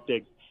of live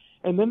digs.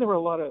 And then there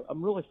were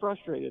I'm really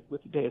frustrated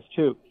with the Deus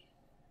 2.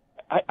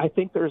 I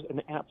think there's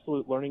an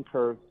absolute learning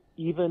curve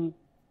even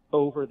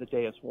over the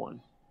Deus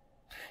 1.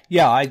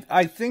 Yeah,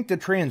 I think the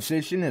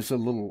transition is a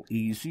little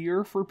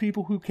easier for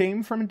people who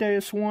came from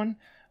Deus 1,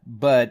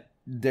 but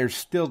there's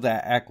still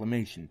that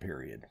acclimation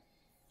period.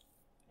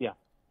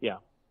 Yeah.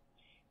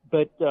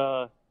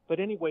 But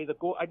anyway, the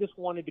goal, I just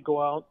wanted to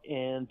go out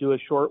and do a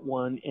short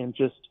one and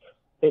just,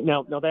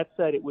 now that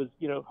said, it was,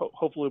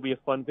 hopefully it'll be a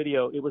fun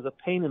video. It was a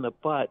pain in the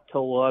butt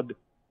to lug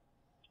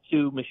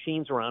 2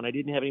 machines around. I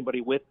didn't have anybody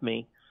with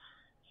me.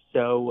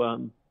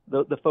 So,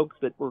 the folks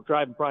that were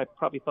driving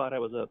probably thought I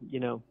was a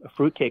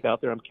fruitcake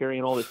out there. I'm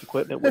carrying all this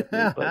equipment with me.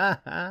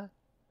 But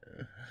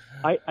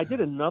I did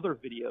another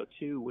video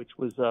too, which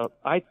was,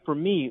 for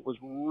me, it was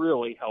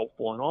really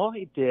helpful. And all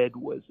I did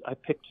was I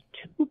picked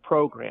 2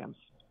 programs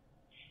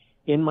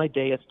in my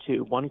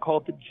DS2, one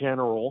called the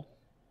General,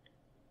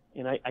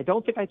 and I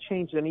don't think I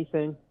changed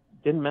anything,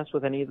 didn't mess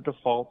with any of the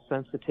defaults,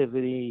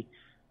 sensitivity,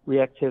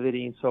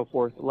 reactivity, and so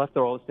forth, left it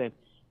all the same.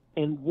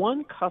 And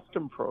one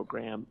custom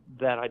program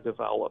that I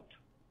developed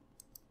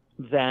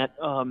that,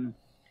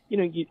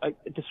 I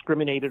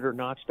discriminated or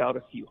notched out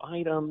a few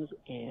items,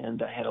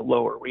 and I had a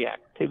lower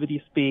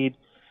reactivity speed.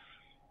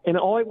 And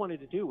all I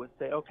wanted to do was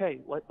say, okay,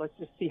 let's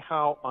just see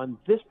how on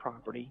this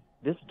property,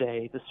 this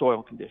day, the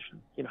soil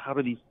conditions, how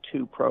do these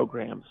two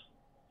programs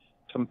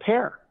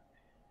compare?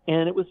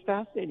 And it was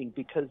fascinating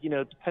because,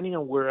 depending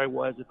on where I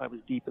was, if I was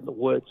deep in the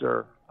woods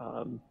or,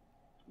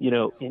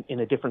 in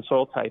a different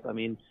soil type, I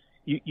mean,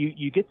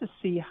 you get to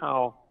see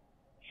how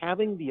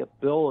having the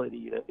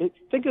ability to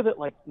think of it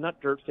like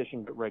not dirt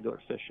fishing, but regular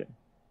fishing.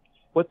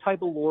 What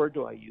type of lure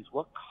do I use?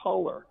 What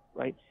color,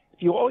 right?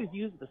 If you always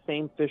use the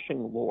same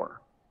fishing lure,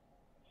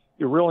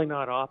 you're really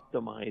not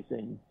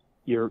optimizing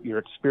your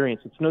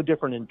experience. It's no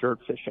different in dirt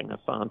fishing, I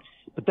found.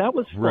 But that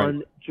was fun,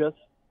 right, just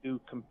to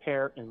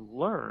compare and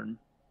learn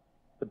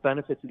the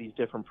benefits of these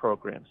different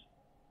programs.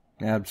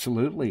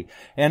 Absolutely.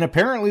 And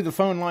apparently the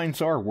phone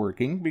lines are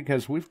working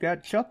because we've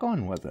got Chuck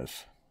on with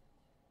us.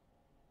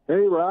 Hey,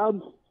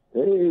 Rob.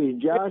 Hey,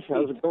 Josh.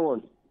 How's it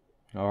going?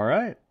 All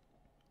right.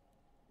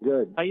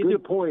 Good. How you Good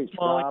doing, points,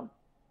 Rob.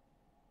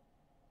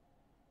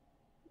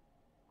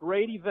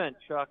 Great event,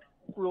 Chuck.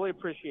 Really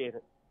appreciate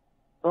it.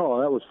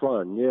 Oh, that was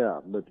fun, yeah.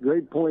 But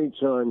great points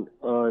on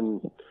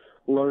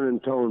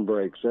learning tone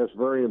breaks. That's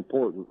very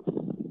important.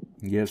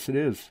 Yes, it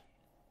is.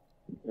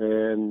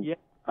 And yeah,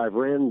 I've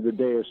ran the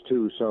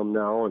DS2 some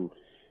now,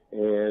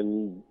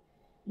 and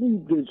we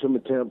did some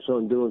attempts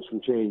on doing some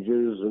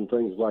changes and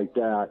things like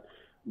that.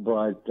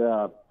 But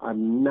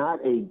I'm not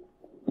a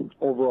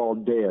overall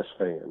DS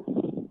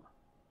fan.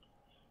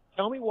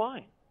 Tell me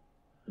why.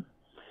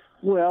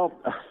 Well,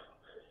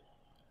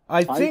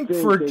 I think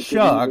for they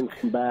Chuck, could even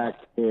come back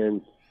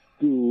and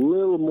do a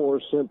little more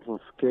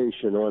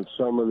simplification on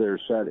some of their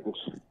settings.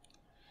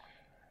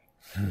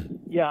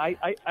 Yeah,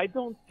 I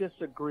don't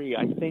disagree.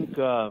 I think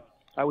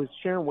I was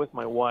sharing with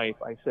my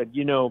wife. I said,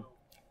 it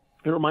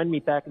reminded me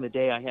back in the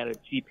day I had a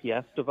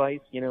GPS device,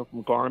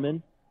 from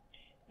Garmin.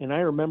 And I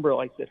remember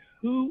I said,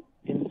 who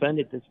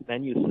invented this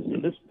menu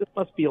system? This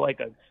must be like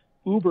a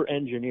Uber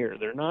engineer.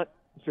 They're not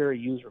very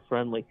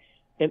user-friendly.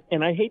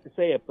 And I hate to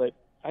say it, but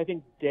I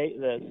think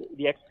the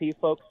XP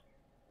folks,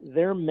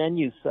 their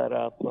menu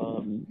setup,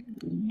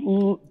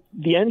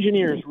 the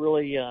engineers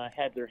really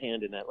had their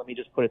hand in that. Let me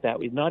just put it that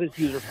way. Not as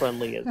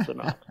user-friendly as the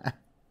Knox.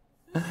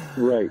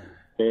 Right.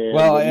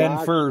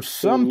 And for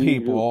some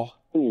people,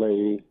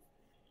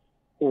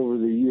 over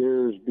the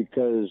years,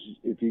 because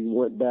if you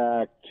went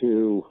back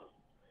to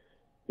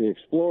the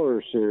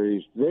Explorer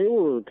series, they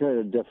were kind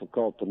of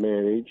difficult to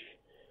manage.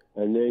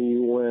 And then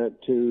you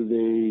went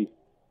to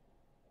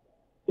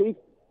the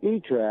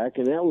E-Track,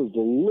 and that was a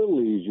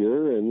little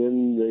easier. And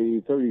then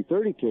the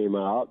 3030 came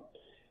out,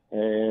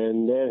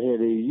 and that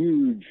had a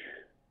huge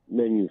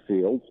menu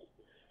field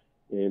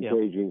and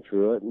paging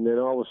through it. And then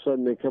all of a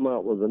sudden they come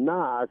out with the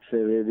Knox,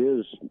 and it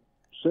is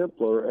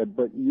simpler,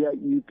 but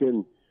yet you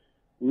can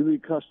really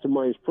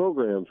customize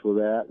programs with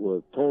that,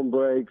 with tone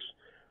breaks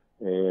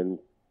and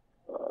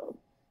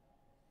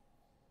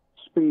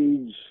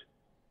speeds.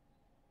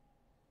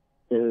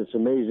 And it's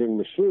an amazing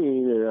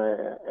machine,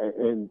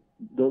 and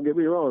don't get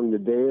me wrong, the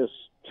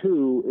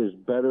DS2 is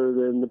better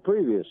than the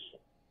previous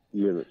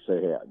units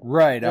they had.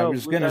 Right, I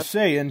was going to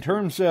say, in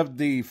terms of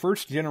the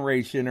first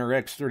generation or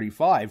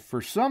X35,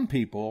 for some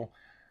people,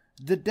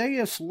 the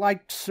DS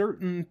liked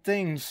certain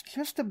things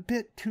just a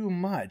bit too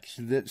much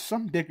that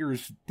some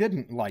diggers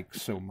didn't like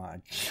so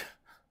much.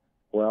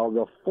 Well,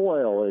 the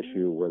foil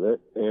issue with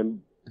it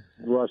and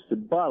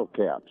rusted bottle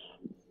caps.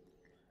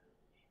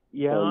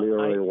 Yeah, the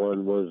early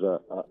one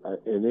was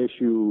an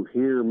issue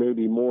here,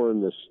 maybe more in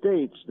the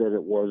States than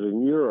it was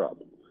in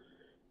Europe.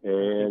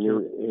 And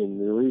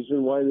the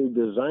reason why they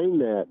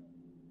designed that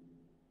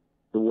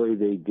the way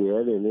they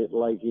did, and it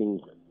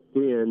liking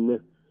thin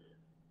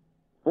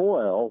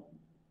foil,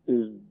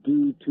 is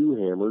due to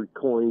hammered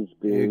coins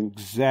being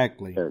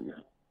exactly thin.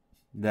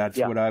 That's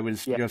what I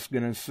was just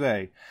going to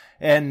say.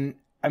 And,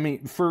 I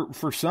mean,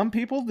 for some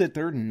people that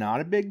they're not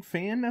a big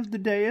fan of the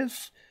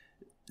Deus,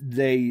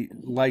 they,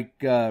 like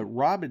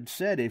Rob had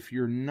said, if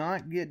you're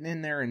not getting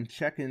in there and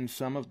checking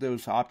some of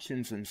those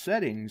options and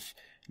settings,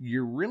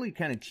 you're really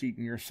kind of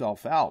cheating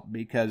yourself out,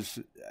 because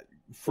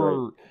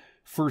for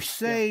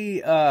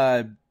say,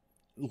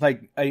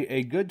 like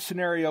a good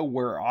scenario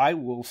where I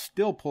will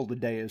still pull the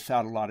Deus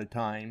out a lot of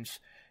times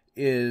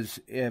is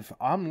if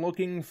I'm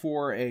looking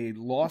for a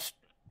lost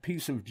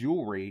piece of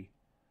jewelry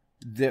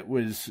that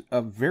was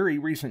a very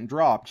recent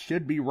drop,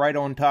 should be right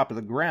on top of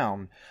the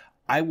ground,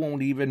 I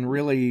won't even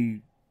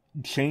really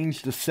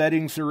change the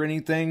settings or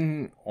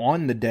anything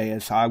on the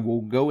Deus. I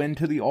will go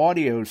into the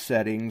audio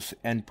settings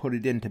and put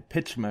it into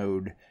pitch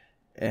mode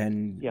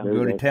and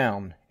go to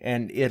town,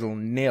 and it'll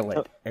nail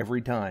it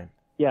every time.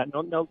 Yeah,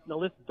 no,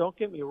 listen, don't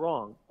get me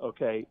wrong,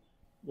 okay?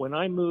 When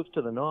I moved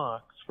to the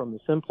Knox from the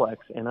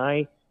Simplex, and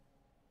I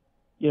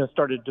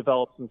started to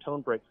develop some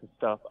tone breaks and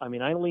stuff, I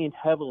mean, I leaned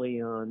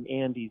heavily on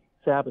Andy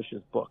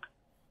Savish's book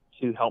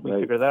to help me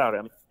figure that out.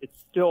 I mean, it's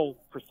still,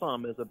 for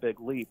some, is a big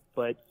leap,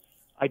 but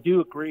I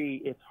do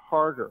agree it's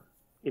harder.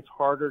 It's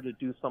harder to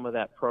do some of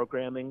that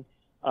programming.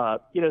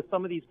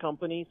 Some of these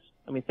companies,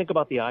 I mean, think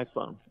about the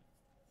iPhone.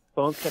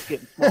 Phones kept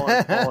getting smaller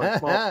and smaller and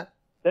smaller.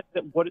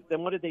 Then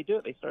what did they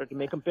do? They started to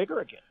make them bigger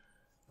again.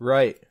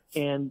 Right.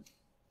 And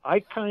I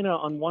kind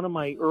of, on one of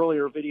my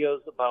earlier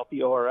videos about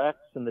the ORX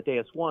and the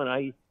Deus One,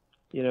 I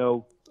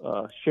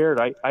shared,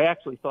 I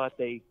actually thought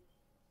it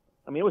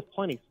was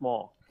plenty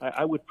small.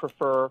 I would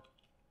prefer,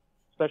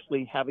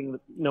 especially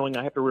knowing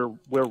I have to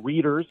wear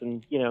readers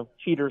and,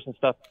 cheaters and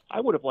stuff,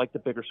 I would have liked a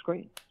bigger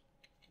screen.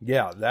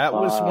 Yeah, that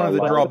was one of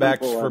the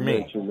drawbacks for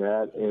me.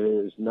 That it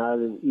is not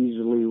an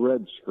easily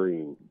read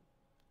screen.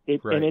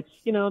 And it's,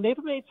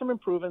 they've made some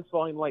improvements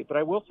volume light, but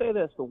I will say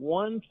this, the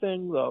one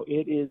thing though,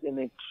 it is an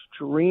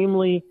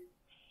extremely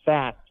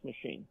fast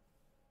machine.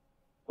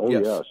 Oh,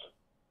 yes.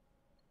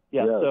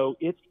 Yeah. So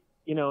it's,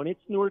 and it's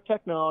newer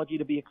technology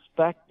to be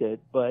expected,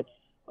 but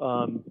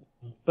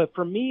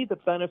for me, the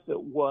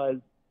benefit was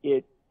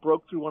it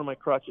broke through one of my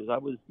crutches. I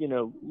was,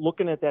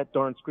 looking at that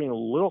darn screen a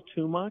little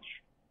too much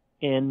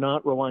and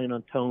not relying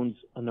on tones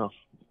enough.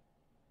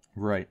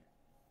 Right.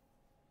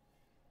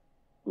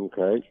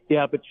 Okay.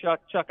 Yeah, but Chuck,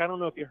 I don't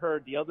know if you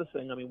heard the other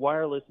thing. I mean,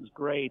 wireless is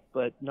great,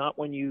 but not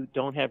when you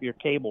don't have your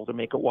cable to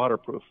make it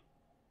waterproof.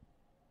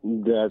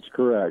 That's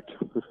correct.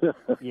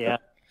 Yeah.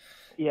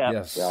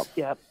 Yes.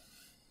 Yeah.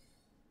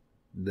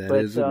 That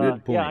is a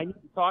good point. Yeah, I need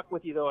to talk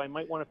with you, though. I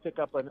might want to pick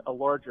up a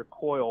larger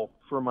coil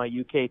for my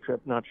UK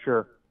trip. Not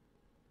sure.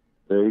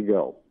 There you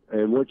go.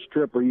 And which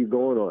trip are you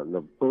going on?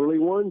 The early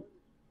one?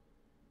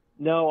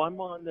 No, I'm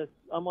on the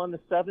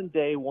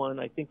 7-day one.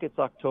 I think it's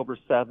October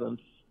 7th.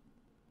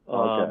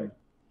 Okay.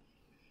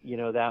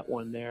 That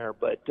one there.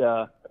 But,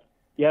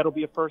 it'll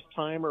be a first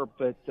timer.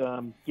 But,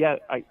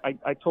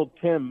 I told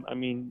Tim, I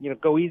mean,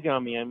 go easy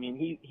on me. I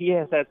mean, he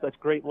has had such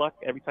great luck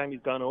every time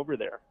he's gone over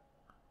there.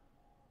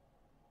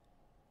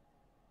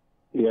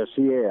 Yes,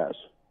 he has.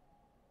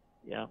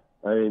 Yeah.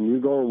 I mean, you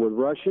going with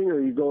rushing or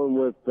are you going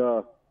with...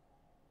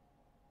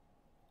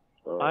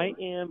 I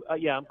am,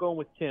 I'm going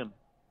with Tim.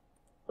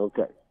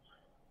 Okay.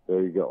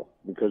 There you go.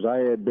 Because I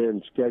had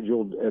been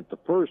scheduled at the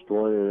first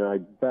one, and I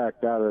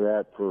backed out of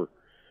that for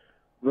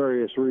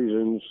various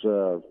reasons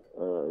that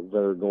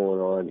are going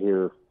on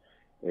here.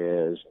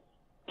 As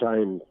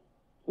time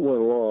went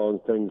along,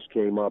 things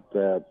came up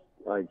that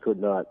I could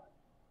not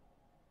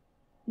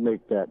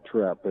make that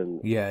trip.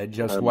 And yeah, it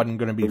just wasn't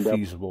going to be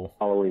feasible.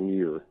 Following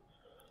year.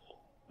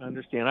 I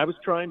understand. I was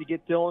trying to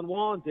get Dylan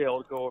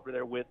Wallendale to go over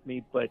there with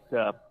me, but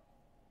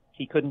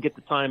he couldn't get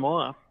the time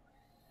off,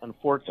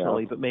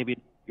 unfortunately. But maybe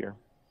next year.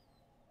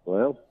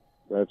 Well,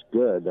 that's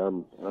good.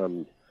 I'm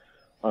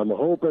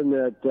hoping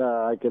that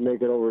I can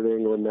make it over to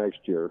England next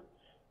year.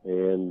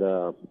 And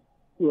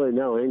right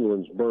now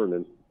England's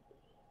burning,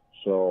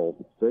 so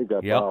they've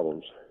got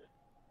problems.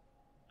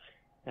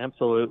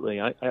 Absolutely.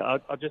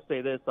 I'll just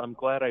say this. I'm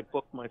glad I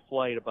booked my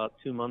flight about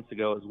 2 months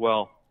ago as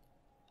well.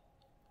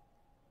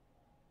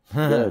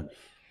 Good.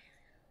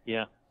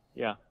 Yeah.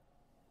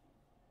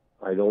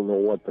 I don't know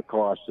what the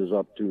cost is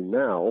up to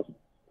now.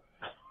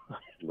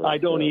 But, I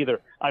don't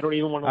either. I don't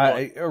even want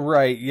to look.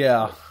 Right,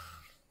 yeah.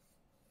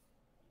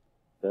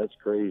 That's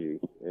crazy.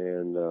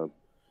 And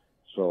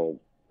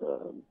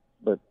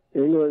but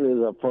England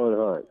is a fun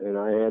hunt, and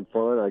I had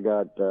fun. I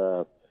got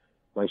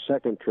my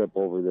second trip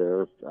over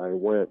there. I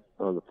went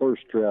on the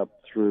first trip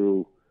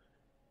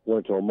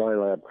went to a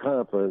MyLab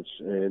conference,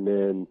 and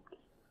then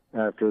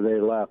after they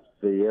left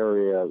the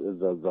area,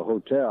 the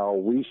hotel,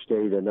 we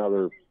stayed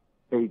another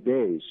 8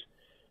 days.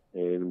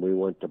 And we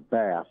went to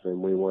Bath,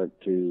 and we went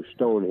to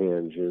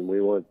Stonehenge, and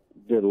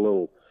did a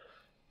little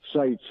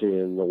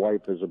sightseeing. The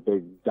wife is a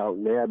big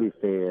Downton Abbey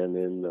fan,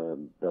 and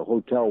the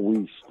hotel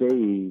we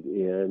stayed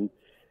in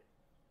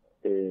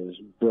is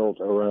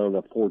built around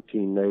a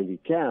 1490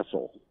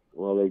 castle.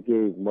 Well, they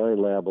gave my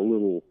lab a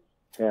little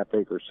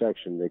half-acre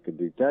section they could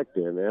detect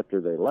in.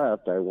 After they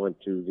left, I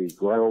went to the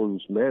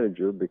grounds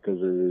manager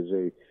because it is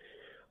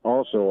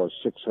also a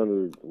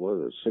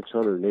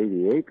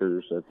 680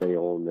 acres that they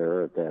own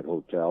there at that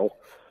hotel.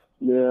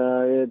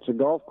 It's a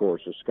golf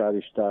course, a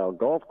Scottish-style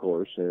golf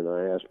course, and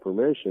I asked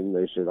permission.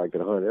 They said I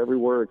could hunt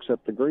everywhere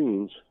except the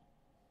greens,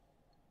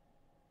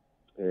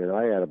 and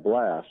I had a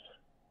blast.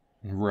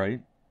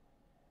 Right.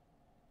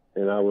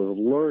 And I was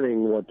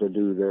learning what to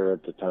do there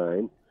at the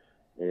time,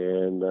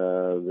 and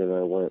then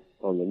I went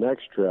on the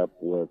next trip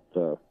with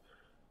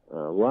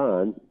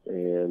Ron,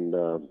 and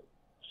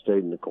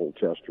stayed in the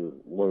Colchester,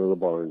 one of the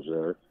barns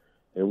there,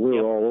 and we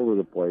were all over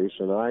the place,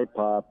 and I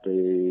popped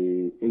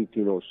a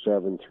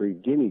 1807 3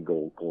 guinea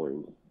gold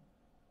coin.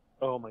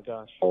 Oh, my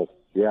gosh. Oh,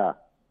 yeah.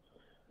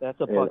 That's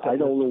a bucket. I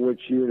don't know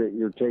which unit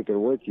you're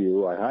taking with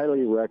you. I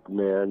highly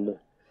recommend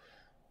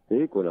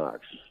the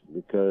Equinox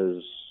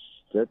because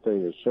that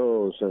thing is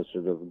so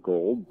sensitive to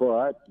gold,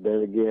 but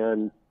then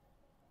again,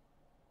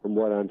 from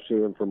what I'm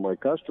seeing from my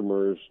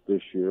customers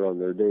this year on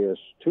their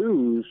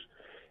DS2s,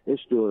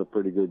 it's doing a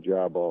pretty good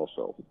job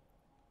also.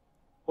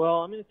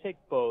 Well, I'm going to take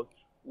both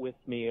with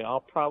me. I'll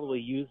probably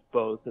use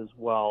both as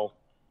well.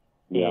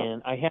 Yeah.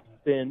 And I have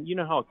been, you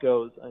know how it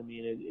goes. I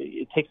mean,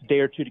 it takes a day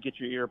or two to get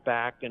your ear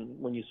back, and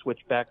when you switch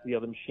back to the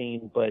other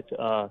machine. But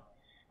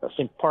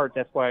in part,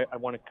 that's why I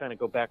want to kind of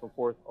go back and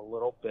forth a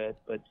little bit.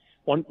 But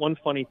one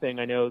funny thing,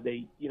 I know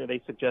they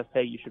suggest,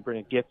 hey, you should bring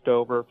a gift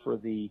over for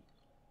the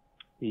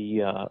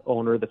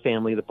owner, the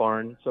family, the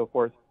barn, and so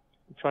forth.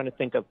 I'm trying to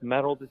think of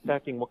metal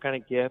detecting, what kind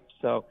of gift.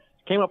 So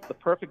came up with the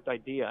perfect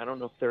idea. I don't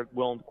know if they're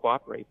willing to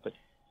cooperate, but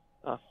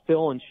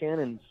Phil and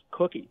Shannon's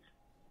cookies.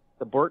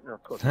 The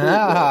Bertner cookies.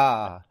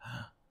 Ah.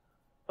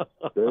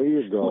 There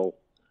you go.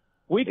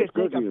 We could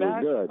take a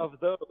batch good. of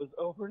those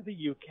over to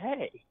the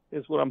UK,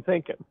 is what I'm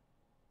thinking.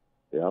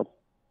 Yeah.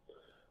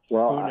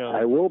 Well,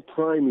 I will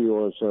prime you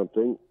on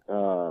something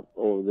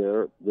over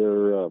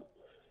there.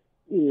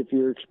 If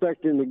you're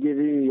expecting to get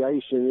any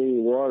ice in any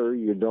water,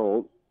 you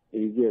don't.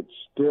 You get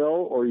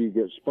still or you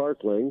get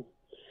sparkling.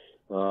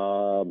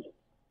 And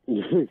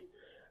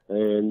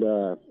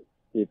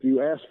if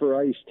you ask for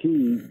iced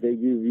tea, they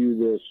give you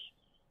this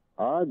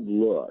odd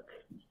look.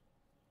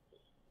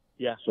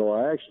 Yeah. So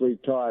I actually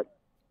taught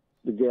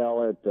the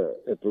gal at the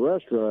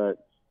restaurant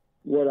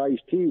what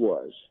iced tea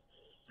was.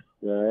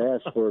 And I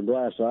asked for a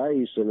glass of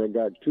ice, and I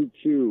got 2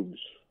 cubes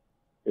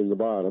in the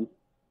bottom.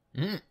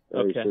 Okay.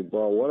 I said,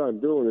 well, what I'm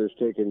doing is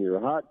taking your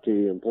hot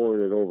tea and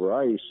pouring it over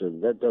ice,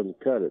 and that doesn't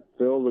cut it.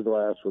 Fill the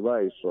glass with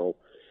ice. So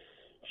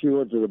she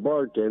went to the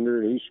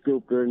bartender, and he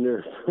scooped her in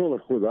there, filled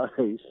it with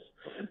ice,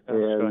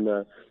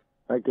 and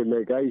I could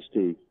make iced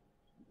tea.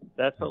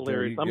 That's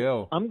hilarious.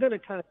 I'm going to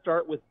kind of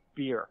start with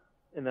beer,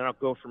 and then I'll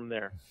go from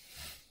there.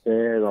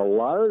 And a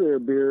lot of their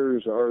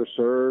beers are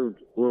served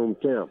room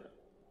temp.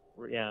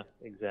 Yeah,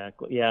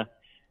 exactly. Yeah.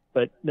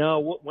 But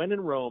no, when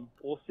in Rome,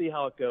 we'll see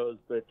how it goes,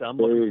 but I'm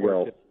looking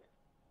forward to it.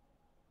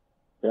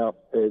 Yeah,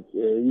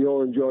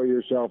 you'll enjoy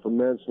yourself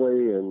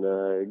immensely, and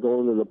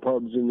going to the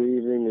pubs in the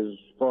evening is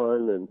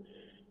fun,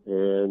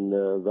 and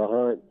the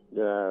hunt,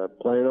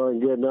 plan on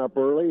getting up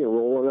early and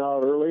rolling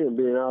out early and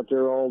being out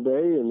there all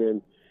day, and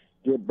then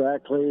get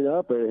back, clean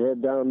up, and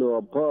head down to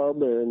a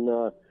pub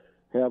and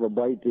have a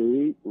bite to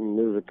eat. And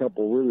there's a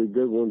couple really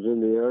good ones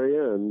in the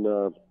area, and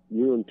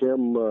you and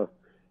Tim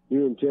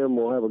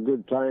will have a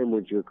good time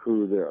with your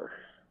crew there.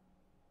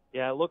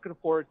 Yeah, looking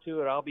forward to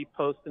it. I'll be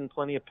posting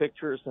plenty of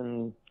pictures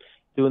and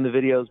doing the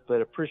videos, but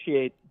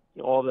appreciate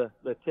all the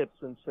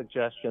tips and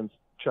suggestions,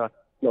 Chuck.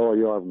 No,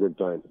 you'll have a good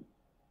time.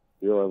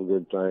 You'll have a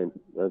good time.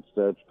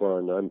 That's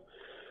fun.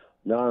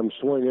 I'm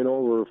swinging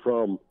over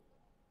from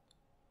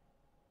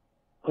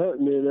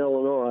hunting in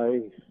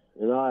Illinois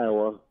and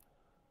Iowa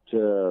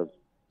to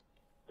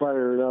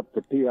firing up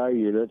the PI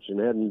units and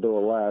heading to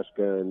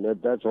Alaska, and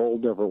that's a whole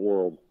different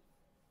world.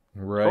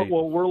 Right.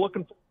 Well, we're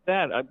looking for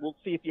that. We'll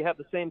see if you have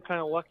the same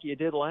kind of luck you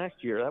did last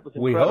year. That was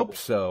incredible. We hope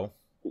so.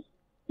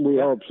 We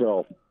hope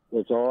so.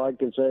 That's all I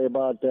can say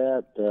about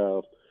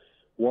that.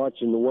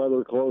 Watching the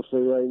weather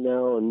closely right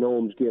now, and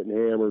Nome's getting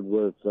hammered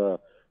with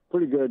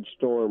pretty good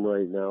storm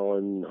right now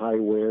and high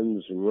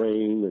winds and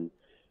rain,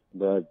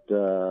 but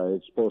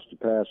it's supposed to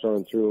pass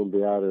on through and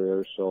be out of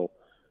there. So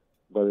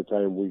by the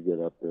time we get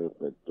up there,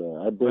 but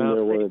I've been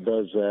there when it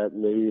does that,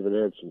 and they even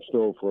had some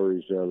snow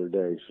flurries the other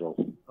day. So,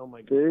 oh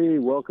my God. Hey,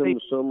 welcome to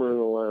summer in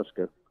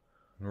Alaska.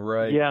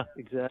 Right. Yeah,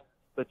 exactly.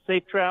 But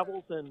safe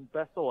travels and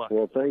best of luck.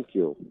 Well, thank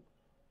you.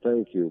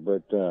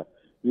 But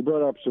you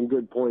brought up some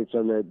good points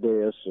on that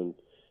dais,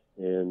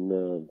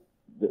 and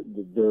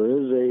there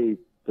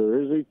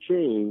is a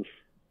change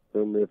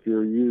from if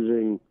you're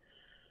using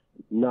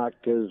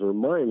Noktas or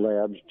Mind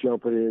Labs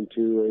jumping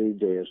into a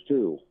dais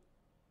 2.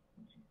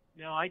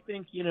 Now, I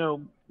think,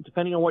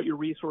 depending on what your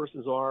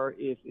resources are,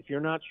 if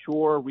you're not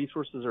sure,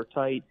 resources are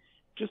tight,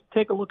 just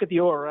take a look at the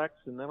ORX,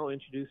 and that'll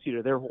introduce you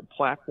to their whole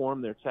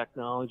platform, their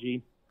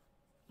technology.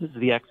 This is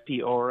the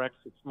XP ORX.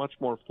 It's much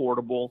more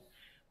affordable.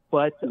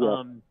 But,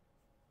 I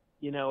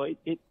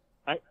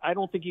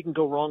don't think you can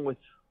go wrong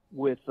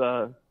with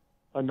a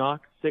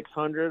Nox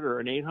 600 or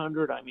an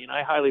 800. I mean,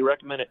 I highly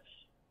recommend it.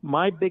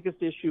 My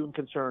biggest issue and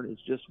concern is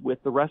just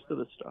with the rest of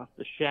the stuff,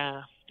 the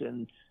shaft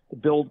and the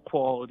build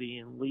quality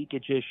and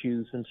leakage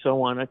issues and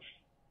so on.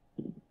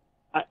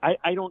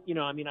 I don't,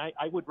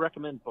 I would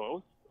recommend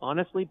both,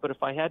 honestly, but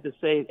if I had to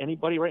say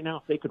anybody right now,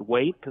 if they could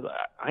wait, because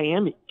I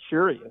am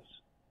curious,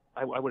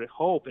 I would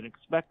hope and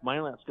expect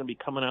MyLab's going to be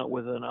coming out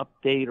with an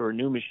update or a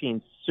new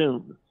machine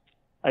soon.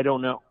 I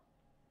don't know.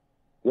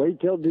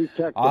 Wait till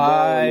detect.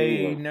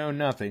 I know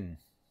nothing.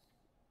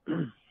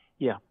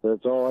 Yeah.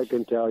 That's all I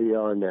can tell you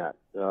on that.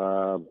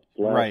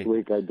 Last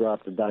week I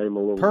dropped a dime a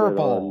little bit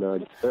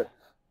on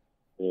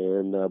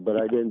but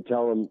I didn't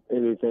tell them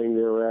anything.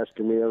 They were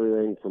asking me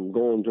everything from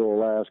going to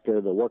Alaska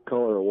to what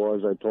color it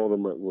was. I told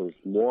them it was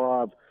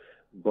mauve,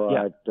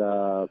 but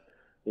I'm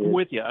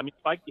with you. I mean,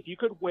 if you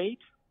could wait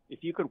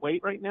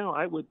right now,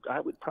 I would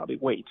probably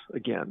wait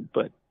again.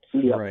 But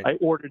I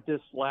ordered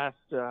this last.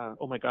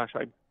 Oh my gosh,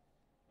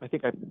 I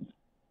think I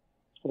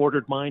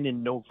ordered mine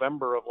in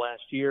November of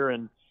last year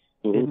and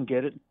didn't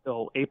get it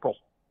until April.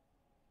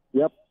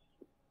 Yep.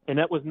 And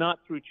that was not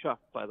through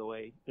Chuck, by the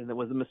way, and that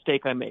was a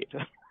mistake I made.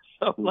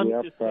 So let me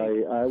just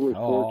say, I was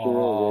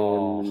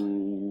fortunate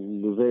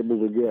and was able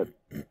to get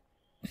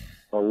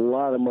a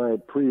lot of my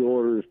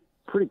pre-orders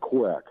pretty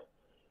quick.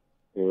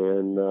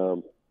 And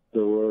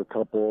there were a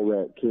couple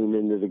that came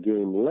into the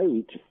game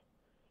late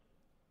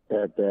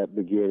at that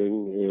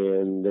beginning,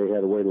 and they had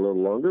to wait a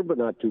little longer, but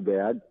not too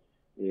bad.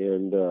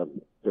 And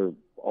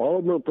all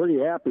of them are pretty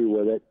happy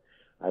with it.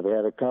 I've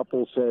had a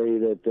couple say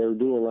that they're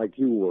doing like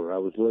you were. I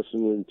was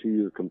listening to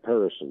your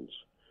comparisons,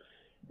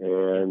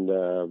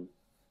 and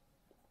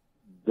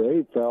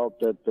they felt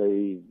that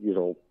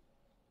the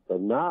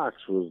Knox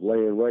was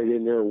laying right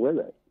in there with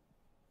it.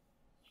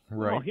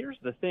 Right. Well, here's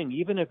the thing.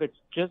 Even if it's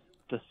just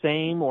the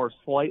same or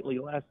slightly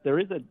less, there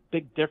is a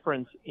big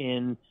difference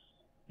in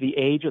the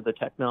age of the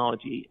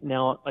technology.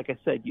 Now, like I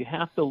said, you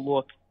have to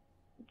look.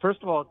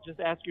 First of all, just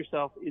ask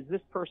yourself, is this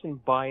person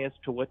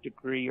biased to what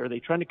degree? Are they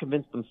trying to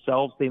convince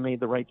themselves they made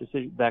the right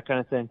decision? That kind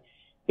of thing.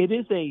 It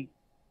is a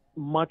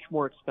much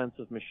more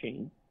expensive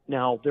machine.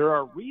 Now, there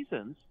are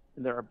reasons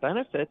and there are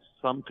benefits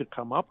some could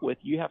come up with.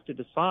 You have to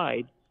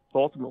decide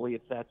ultimately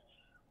if that's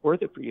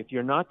worth it for you. If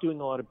you're not doing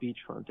a lot of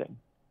beach hunting,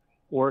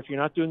 or if you're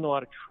not doing a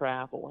lot of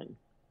traveling,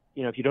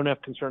 if you don't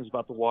have concerns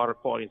about the water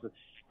quality.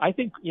 I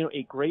think,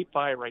 a great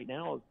buy right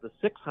now is the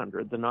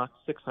 600, the Knox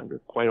 600,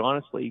 quite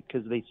honestly,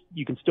 because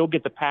you can still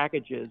get the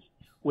packages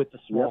with the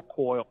small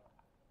coil,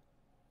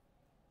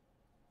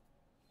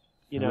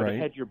 right, to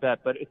hedge your bet.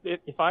 But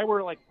if I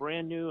were like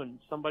brand new and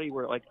somebody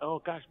were like, oh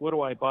gosh, what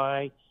do I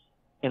buy?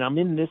 And I'm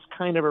in this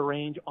kind of a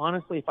range,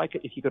 honestly,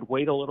 if you could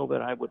wait a little bit,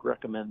 I would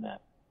recommend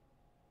that.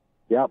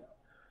 Yep.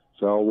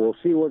 So we'll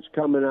see what's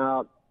coming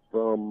out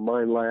from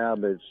Mine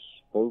Lab. It's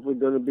supposedly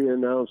going to be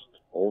announced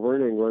over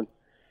in England.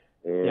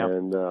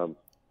 And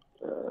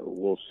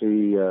we'll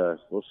see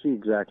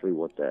exactly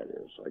what that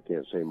is. I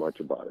can't say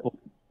much about it.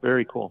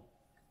 Very cool.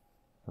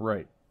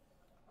 Right.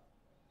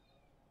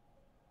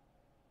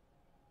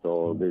 So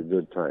it'll be a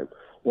good time.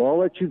 Well, I'll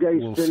let you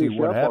guys finish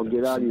up. I'll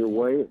get out of your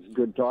way. It's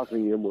good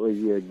talking with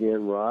you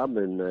again, Rob.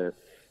 And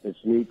it's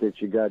neat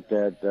that you got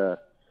that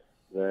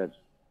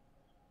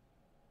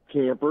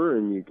camper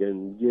and you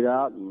can get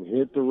out and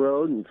hit the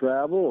road and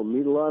travel and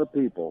meet a lot of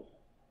people.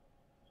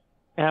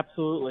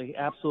 Absolutely,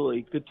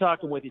 absolutely. Good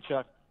talking with you,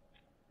 Chuck.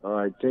 All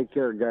right, take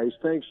care, guys.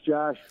 Thanks,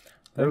 Josh.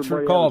 Thanks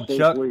for Everybody calling,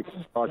 Chuck. Week.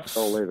 Talk to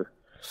you all later.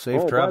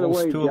 Safe travels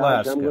by the way, to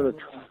Josh, Alaska.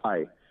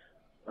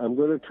 I'm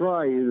going to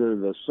try either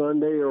the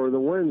Sunday or the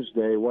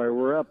Wednesday while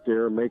we're up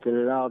there, making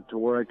it out to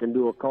where I can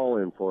do a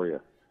call-in for you.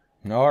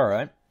 All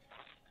right.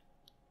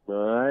 All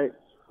right.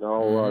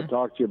 I'll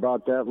talk to you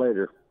about that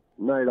later.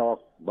 Night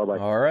all. Bye-bye.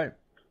 All right.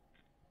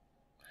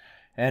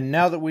 And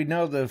now that we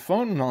know the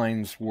phone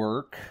lines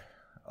work,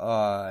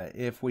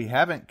 if we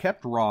haven't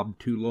kept Rob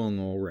too long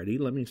already,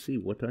 let me see.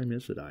 What time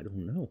is it? I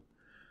don't know.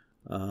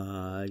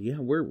 Yeah,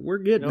 we're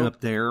getting up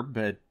there,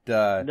 but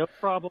no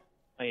problem,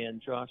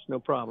 Josh. No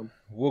problem.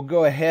 We'll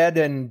go ahead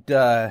and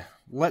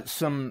let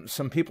some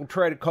people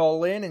try to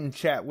call in and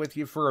chat with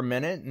you for a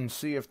minute and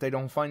see if they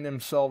don't find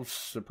themselves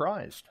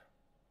surprised.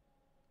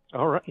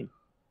 All right.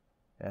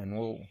 And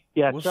we'll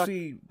Chuck,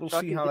 see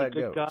Chuck how that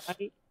goes.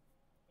 Guy,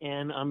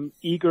 and I'm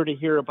eager to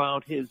hear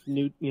about his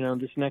new,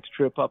 this next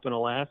trip up in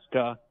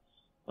Alaska.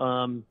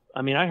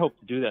 I hope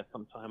to do that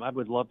sometime. I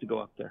would love to go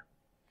up there.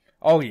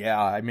 Oh,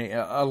 yeah. I mean,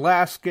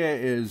 Alaska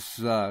is,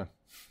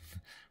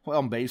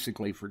 well,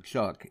 basically for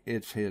Chuck,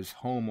 it's his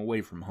home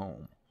away from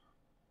home.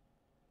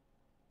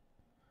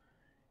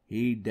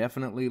 He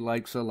definitely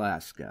likes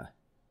Alaska.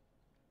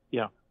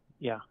 Yeah.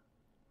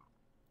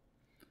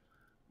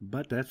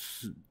 But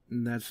that's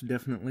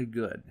definitely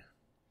good.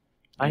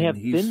 I have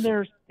been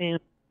there sand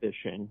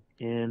fishing,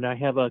 and I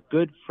have a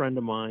good friend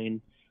of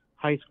mine,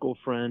 high school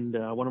friend,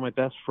 one of my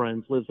best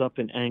friends, lives up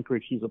in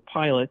Anchorage. He's a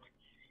pilot,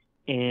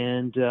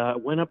 and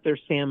went up there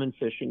salmon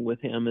fishing with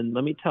him. And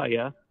let me tell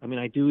you,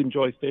 I do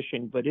enjoy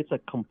fishing, but it's a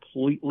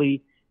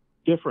completely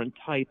different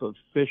type of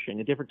fishing,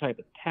 a different type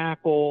of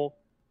tackle,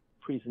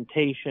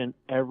 presentation,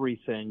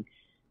 everything.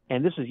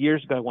 And this is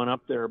years ago I went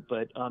up there,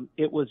 but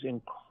it was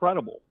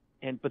incredible.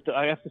 But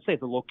I have to say,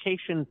 the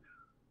location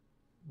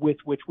with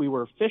which we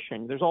were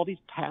fishing, there's all these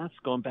paths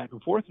going back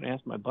and forth. And I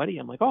asked my buddy,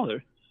 I'm like,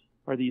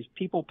 are these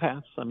people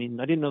paths? I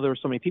didn't know there were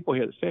so many people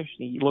here that fish.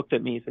 And he looked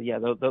at me and said, yeah,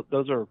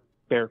 those are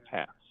bear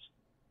paths.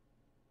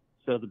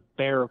 So the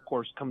bear, of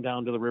course, come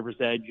down to the river's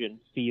edge and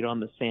feed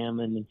on the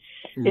salmon.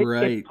 And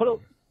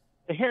the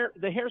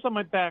hairs on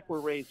my back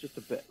were raised just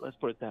a bit. Let's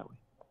put it that way.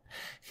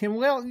 Yeah,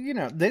 well,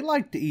 they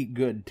like to eat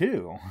good,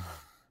 too.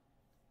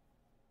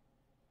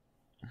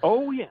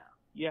 Oh, yeah.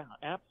 Yeah,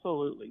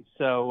 absolutely.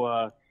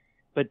 So,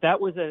 but that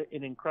was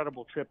an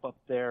incredible trip up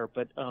there.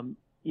 But, at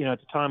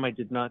the time I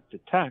did not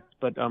detect,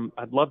 but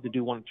I'd love to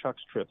do one of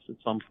Chuck's trips at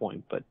some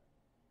point. But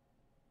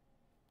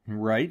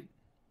right.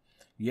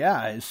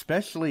 Yeah,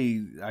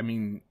 especially,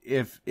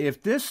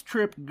 if this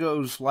trip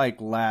goes like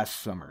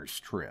last summer's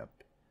trip,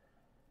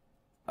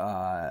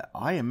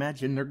 I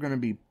imagine they're going to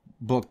be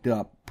booked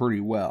up pretty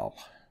well.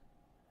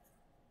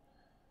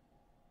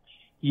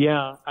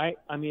 Yeah, I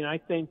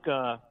think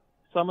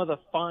some of the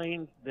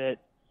finds that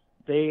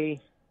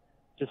they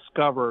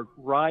discovered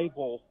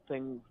rival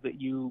things that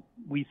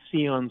we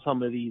see on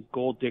some of these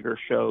gold digger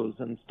shows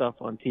and stuff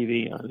on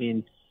TV. I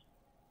mean,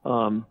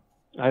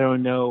 I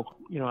don't know.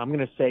 I'm going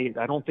to say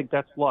I don't think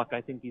that's luck.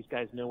 I think these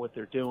guys know what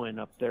they're doing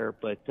up there.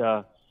 But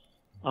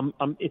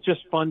it's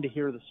just fun to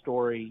hear the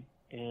story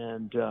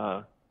and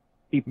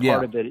be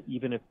part of it,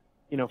 even if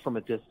from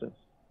a distance.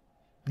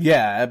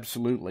 Yeah,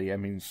 absolutely. I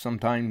mean,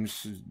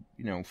 sometimes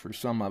for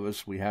some of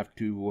us, we have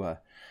to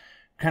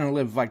kind of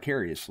live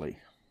vicariously.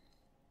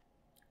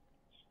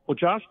 Well,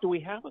 Josh, do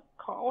we have a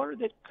caller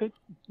that could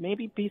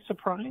maybe be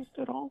surprised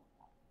at all?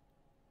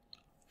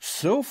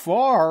 So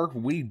far,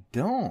 we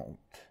don't.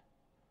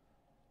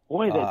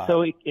 Boy,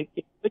 so it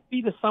could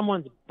be to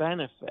someone's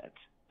benefit,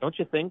 don't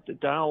you think, to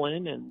dial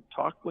in and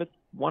talk with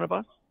one of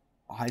us?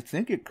 I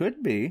think it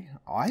could be.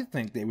 I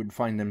think they would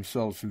find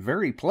themselves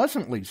very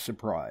pleasantly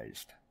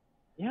surprised.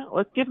 Yeah,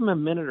 let's give them a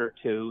minute or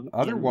two.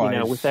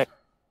 Otherwise, with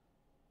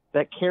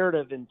that carrot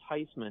of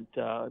enticement.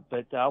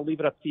 But I'll leave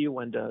it up to you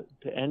when to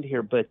end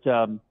here. But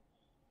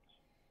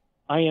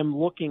I am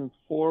looking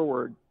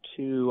forward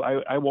to,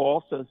 I will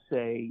also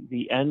say,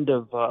 the end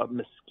of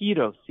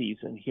mosquito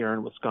season here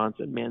in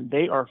Wisconsin. Man,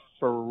 they are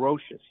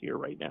ferocious here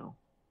right now.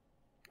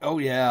 Oh,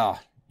 yeah.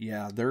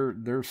 Yeah,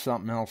 there's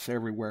something else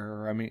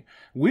everywhere. I mean,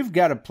 I've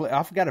got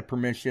a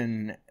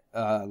permission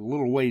a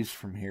little ways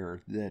from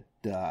here that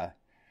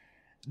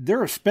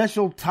they're a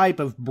special type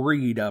of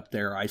breed up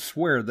there. I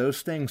swear,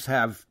 those things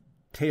have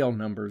tail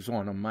numbers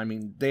on them. I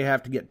mean, they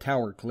have to get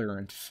tower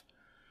clearance.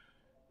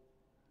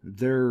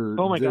 They're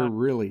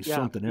really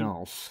something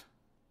else.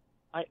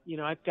 I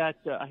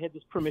had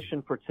this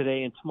permission for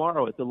today and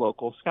tomorrow at the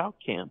local scout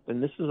camp,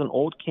 and this is an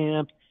old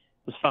camp.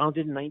 It was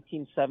founded in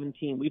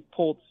 1917. We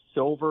pulled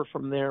silver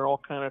from there, all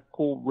kind of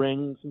cool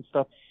rings and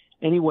stuff.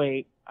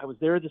 Anyway, I was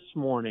there this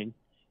morning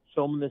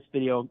filming this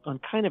video on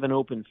kind of an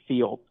open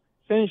field.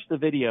 Finished the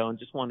video and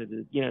just wanted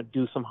to,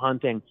 do some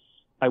hunting.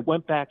 I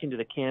went back into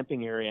the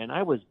camping area, and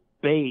I was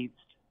bathed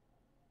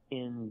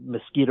in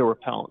mosquito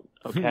repellent.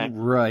 Okay.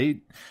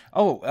 Right.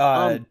 Oh,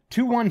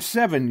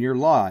 217, you're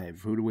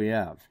live. Who do we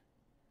have?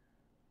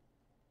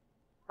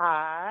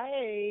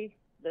 Hi,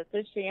 this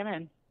is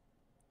Shannon.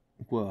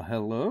 Well,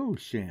 hello,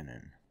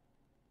 Shannon.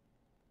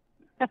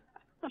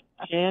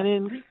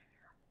 Shannon,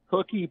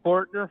 cookie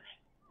partner.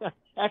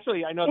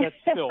 Actually, I know that's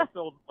Phil.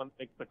 Phil's the one that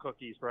makes the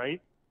cookies,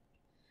 right?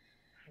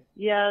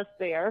 Yes,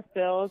 they are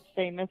Phil's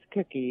famous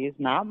cookies,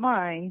 not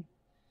mine.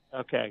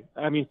 Okay.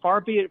 I mean,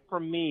 far be it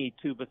from me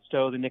to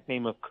bestow the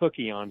nickname of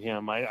Cookie on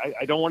him. I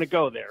don't want to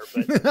go there,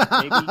 but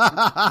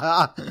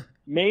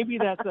maybe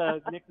that's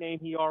a nickname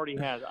he already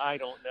has. I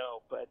don't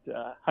know. But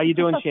how you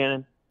doing,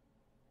 Shannon?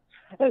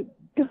 Good.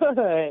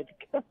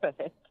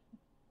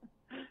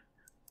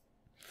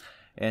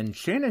 And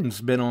Shannon's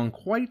been on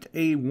quite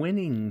a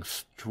winning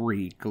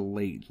streak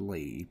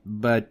lately,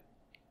 but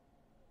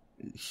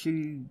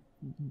she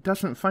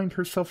doesn't find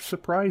herself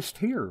surprised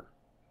here.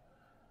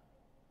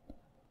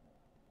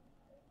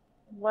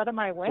 What am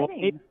I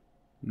winning?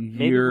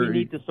 Maybe we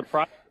need to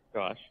surprise her,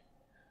 Josh.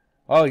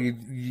 Oh,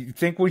 you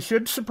think we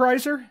should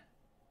surprise her?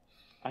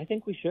 I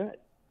think we should.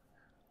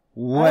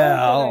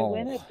 Well,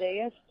 did I win a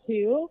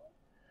DS2?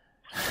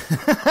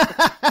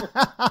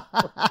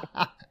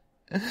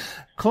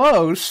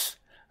 Close.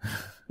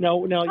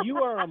 No, you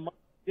are a.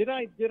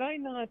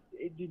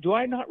 Do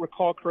I not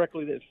recall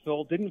correctly that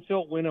didn't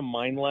Phil win a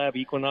Mind Lab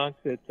Equinox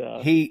at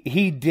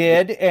He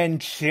did,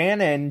 and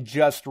Shannon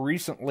just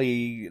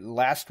recently,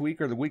 last week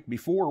or the week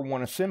before,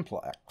 won a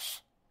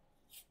Simplex.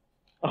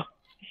 Oh,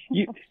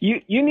 you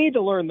need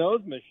to learn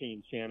those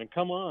machines, Shannon.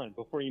 Come on,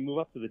 before you move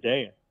up to the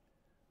dais.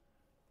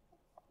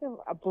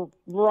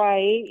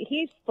 Right.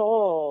 He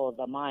stole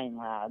the Mind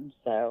Lab,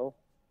 so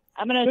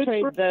I'm going to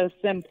trade the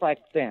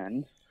Simplex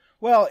in.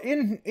 Well,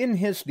 in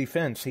his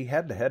defense, he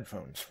had the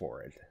headphones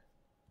for it.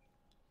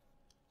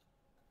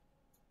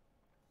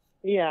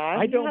 Yeah,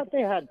 I don't have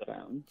the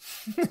headphones.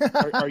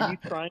 Are you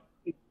trying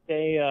to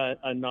stay a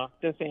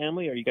Nokta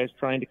family? Are you guys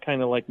trying to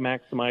kind of like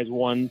maximize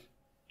one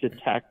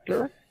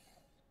detector?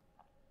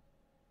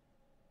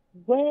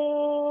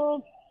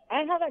 Well,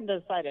 I haven't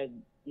decided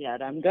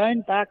yet. I'm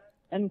going back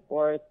and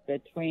forth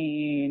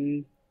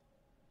between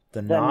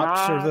the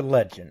Nox or the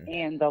Legend.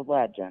 And the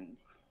Legend.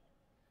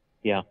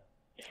 Yeah.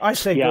 I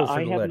say go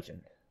for the Legend.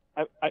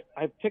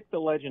 I've picked the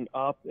Legend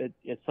up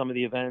at some of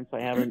the events. I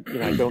haven't,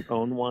 I don't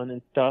own one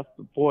and stuff.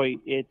 But boy,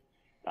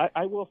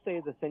 I will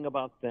say the thing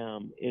about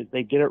them is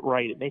they get it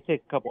right. It may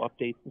take a couple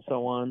updates and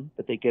so on,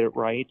 but they get it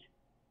right.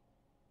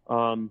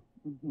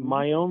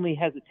 My only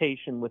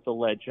hesitation with the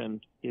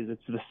Legend is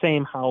it's the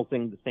same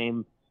housing, the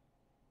same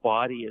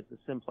body as the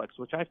Simplex,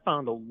 which I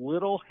found a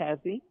little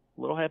heavy,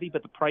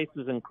 but the price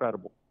is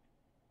incredible.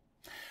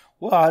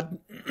 Well,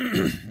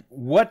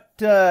 what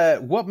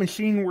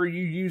machine were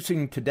you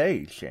using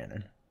today,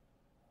 Shannon?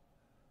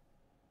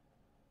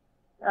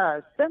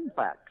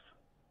 Simplex.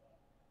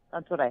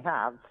 That's what I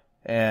have.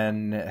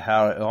 And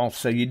how?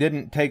 Also, you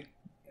didn't take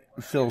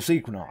Phil's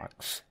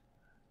Equinox?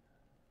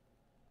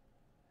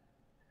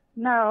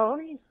 No,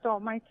 he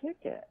stole my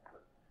ticket.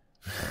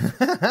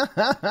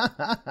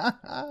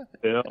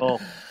 Bill.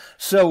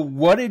 So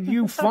what did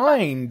you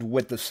find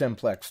with the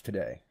Simplex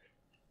today?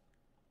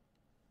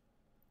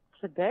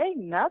 Today,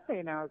 nothing.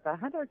 It was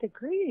 100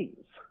 degrees.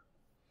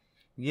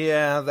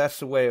 Yeah, that's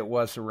the way it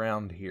was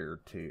around here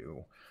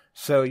too.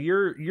 So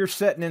you're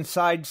sitting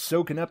inside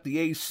soaking up the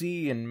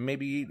AC and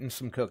maybe eating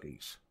some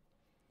cookies.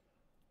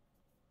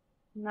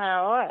 No,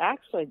 I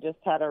actually just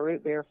had a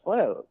root beer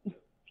float.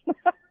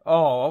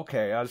 Oh,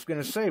 okay. I was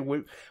going to say,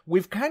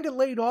 we've kind of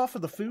laid off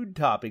of the food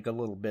topic a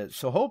little bit,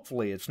 so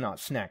hopefully it's not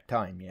snack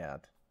time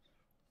yet.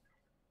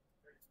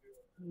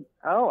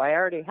 Oh, I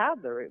already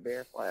have the root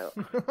beer float.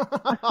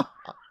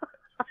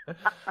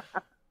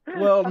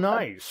 Well,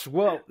 nice.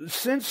 Well,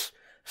 since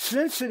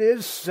it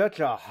is such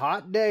a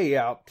hot day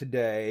out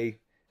today,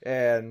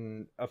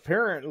 and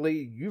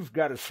apparently you've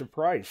got a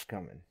surprise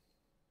coming.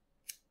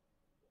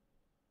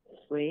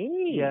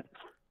 Sweet. Yeah.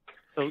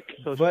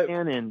 So But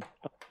Shannon,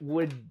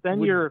 would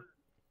your...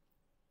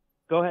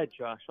 Go ahead,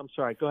 Josh. I'm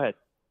sorry. Go ahead.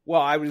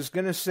 Well, I was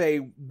going to say,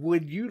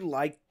 would you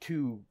like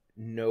to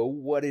know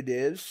what it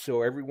is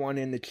so everyone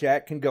in the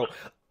chat can go,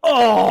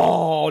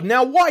 oh,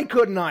 now why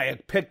couldn't I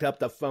have picked up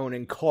the phone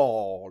and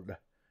called?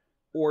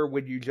 Or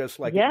would you just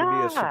like it to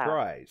be a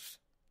surprise?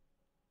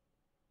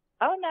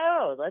 Oh,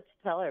 no. Let's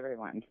tell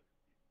everyone.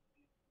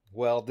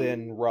 Well,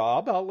 then,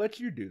 Rob, I'll let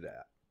you do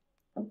that.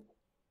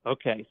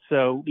 Okay.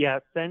 So, yeah,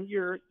 send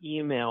your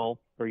email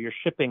or your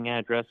shipping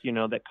address,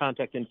 that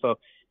contact info,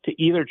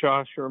 to either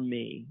Josh or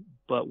me.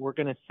 But we're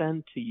going to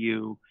send to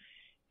you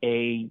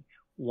a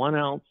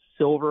 1-ounce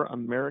silver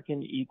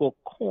American Eagle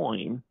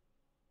coin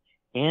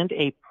and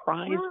a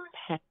prize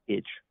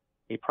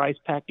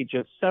package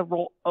of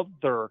several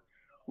other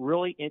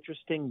really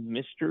interesting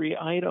mystery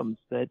items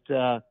that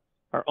are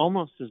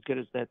almost as good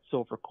as that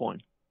silver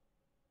coin.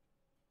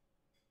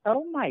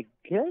 Oh, my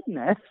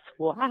goodness.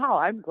 Wow,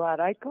 I'm glad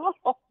I called.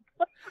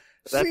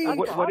 See,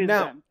 what is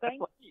now, that?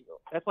 Thank you.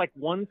 That's like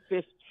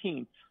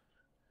 1/15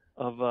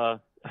 of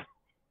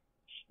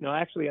no,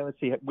 actually, let's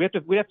see. We have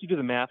to do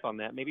the math on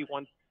that. Maybe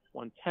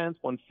 1/10,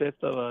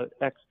 1/5 of a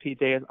XP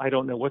day. I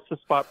don't know. What's the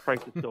spot price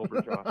of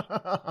silver, Josh?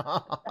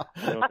 I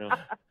don't know.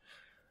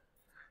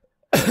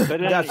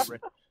 But anyway,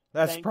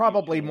 that's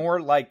probably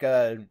more like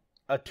a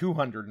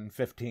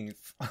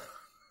 215th.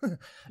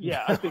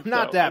 Yeah, I think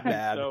not so. that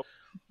bad. So,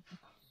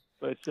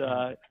 but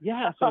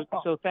yeah, so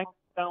thanks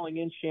for calling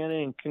in,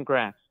 Shannon, and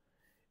congrats.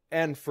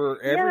 And for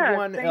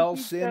everyone thank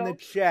else you, in the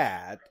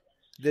chat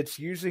that's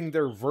using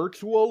their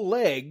virtual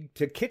leg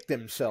to kick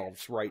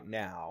themselves right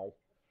now,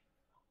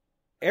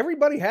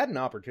 everybody had an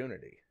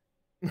opportunity.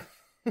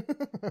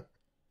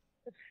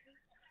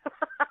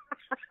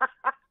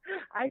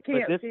 I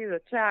can't see the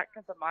chat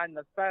because I'm on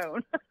the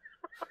phone.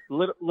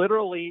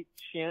 Literally,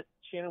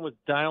 Shannon was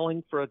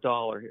dialing for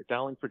 $1 here,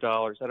 dialing for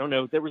dollars. I don't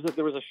know. There was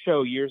a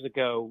show years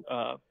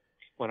ago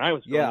when I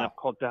was growing up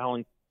called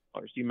Dialing for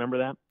Dollars. Do you remember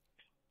that?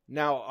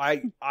 Now,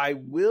 I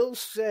will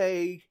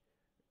say,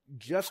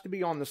 just to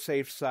be on the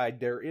safe side,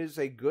 there is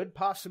a good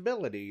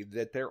possibility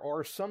that there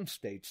are some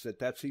states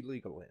that's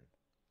illegal in.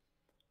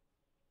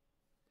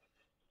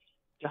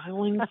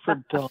 Dialing for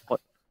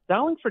dollars.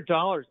 Dialing for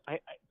dollars. I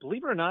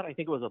believe it or not, I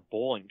think it was a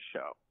bowling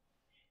show,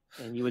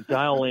 and you would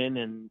dial in,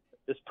 and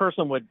this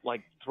person would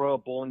like throw a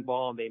bowling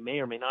ball, and they may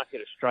or may not get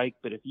a strike.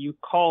 But if you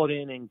called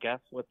in and guess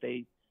what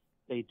they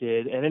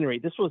did, at any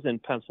rate, this was in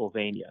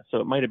Pennsylvania, so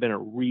it might have been a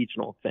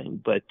regional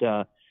thing. But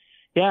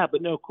yeah,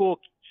 but no, cool,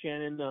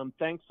 Shannon.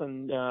 Thanks,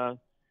 and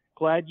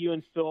glad you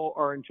and Phil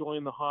are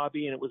enjoying the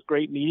hobby, and it was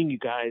great meeting you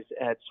guys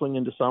at Swing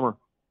Into Summer.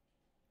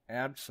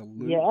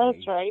 Absolutely. Yeah,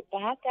 that's right.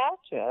 Back at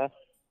you.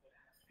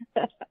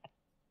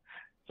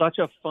 Such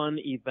a fun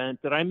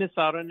event. Did I miss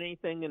out on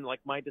anything in like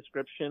my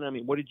description? I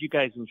mean, what did you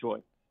guys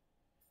enjoy?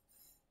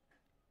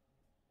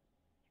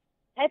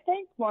 I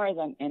think more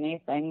than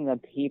anything, the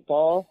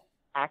people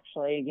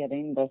actually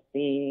getting to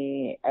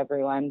see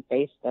everyone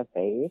face to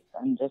face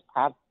and just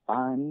have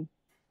fun.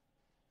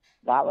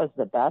 That was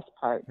the best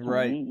part to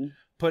me.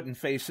 Putting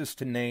faces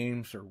to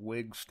names or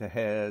wigs to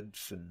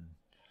heads and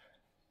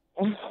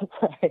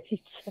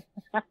right.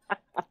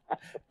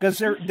 Because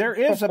there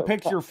is a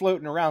picture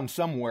floating around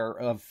somewhere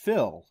of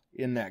Phil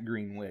in that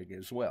green wig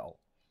as well.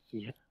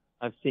 Yeah,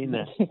 I've seen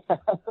that.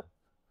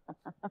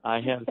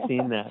 I have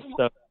seen that.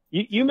 So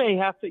you may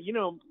have to,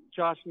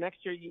 Josh,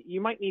 next year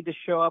you might need to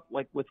show up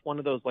like with one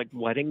of those like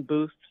wedding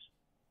booths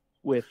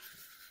with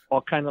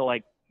all kind of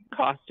like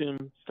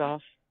costume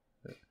stuff.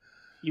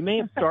 You may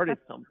have started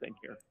something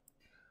here.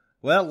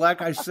 Well,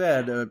 like I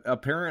said,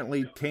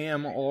 apparently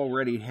Tam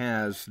already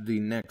has the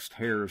next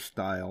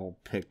hairstyle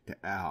picked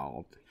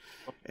out.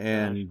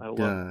 And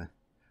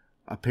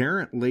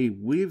apparently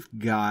we've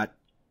got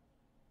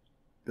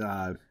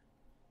Phil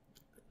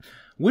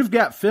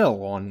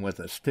on with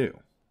us too.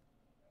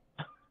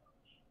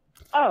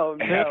 Oh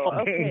no!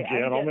 Okay, hey,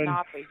 gentlemen. I'm getting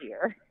off of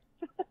here.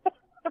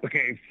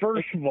 Okay,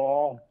 first of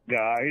all,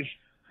 guys,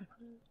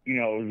 it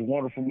was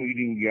wonderful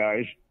meeting you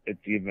guys at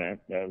the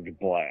event. That was a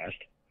blast.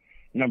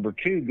 Number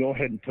 2, go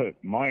ahead and put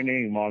my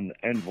name on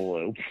the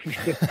envelope.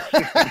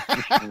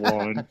 Just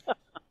one.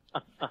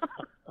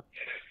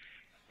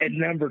 And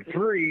number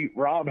 3,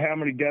 Rob, how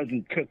many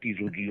dozen cookies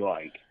would you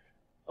like?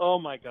 Oh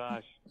my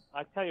gosh!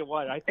 I tell you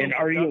what, I think. And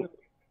are you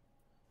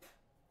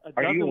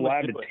would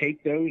allowed do to it.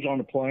 take those on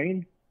the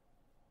plane?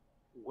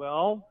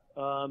 Well,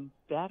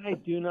 that I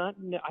do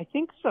not know. I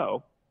think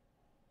so.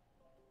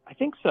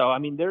 I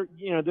mean, they're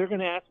going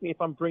to ask me if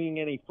I'm bringing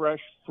any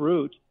fresh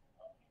fruit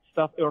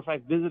stuff, or if I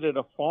visited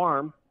a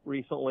farm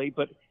recently.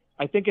 But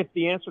I think if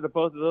the answer to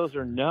both of those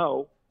are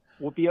no,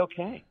 we'll be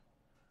okay.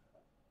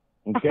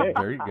 Okay,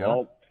 There you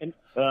go. And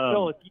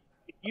Phil, if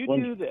you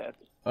do this,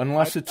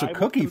 Unless it's a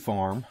cookie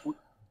farm.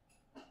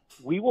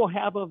 we will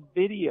have a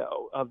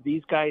video of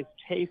these guys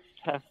taste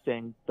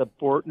testing the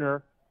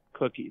Bortner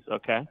cookies.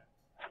 Okay.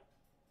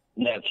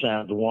 That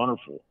sounds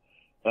wonderful.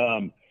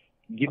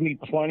 Give me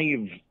plenty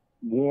of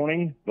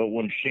warning, but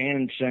when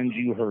Shannon sends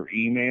you her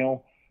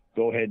email,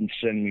 go ahead and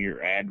send me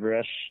your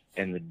address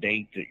and the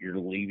date that you're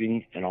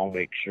leaving, and I'll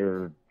make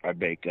sure I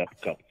bake up a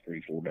couple,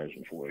 3-4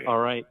 dozen for you. All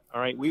right.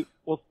 We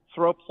will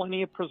throw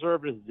plenty of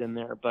preservatives in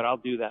there, but I'll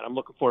do that. I'm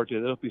looking forward to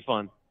it. It'll be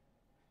fun.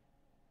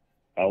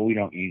 Oh, we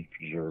don't use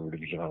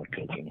preservatives in our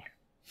cooking.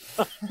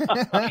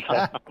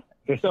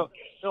 So,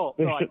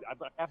 I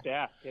have to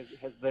ask: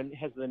 has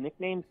the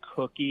nickname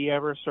Cookie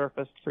ever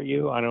surfaced for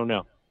you? I don't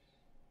know.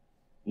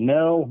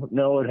 No,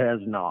 it has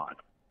not.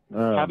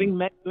 Having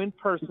met you in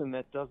person,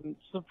 that doesn't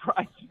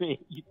surprise me.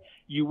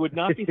 You would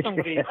not be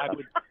somebody I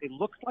would say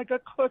looks like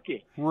a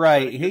cookie.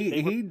 Right.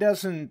 He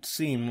doesn't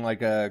seem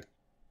like a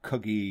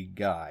cookie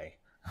guy.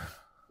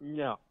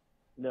 No.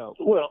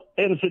 Well,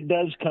 and if it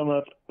does come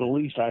up, at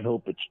least I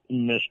hope it's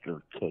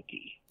Mr.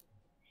 Cookie.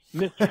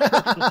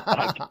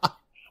 Mr.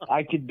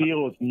 I could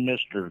deal with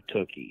Mr.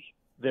 Cookie.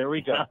 There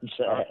we go.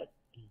 All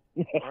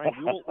right.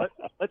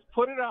 Let's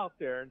put it out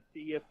there and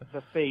see if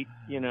the fate,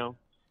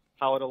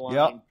 how it aligns.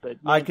 Yep. But,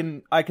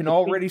 I can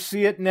already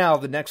see it now.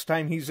 The next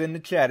time he's in the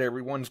chat,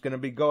 everyone's going to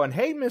be going,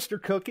 "Hey, Mr.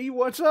 Cookie,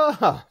 what's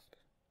up?"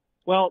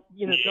 Well,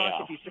 Josh,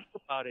 if you think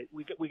about it,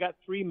 we got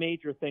 3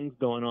 major things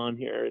going on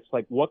here. It's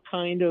like, what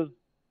kind of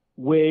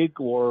wig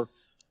or,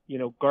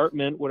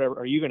 garment, whatever,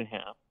 are you going to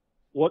have?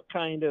 What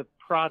kind of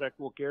product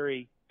will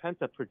Gary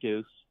Penta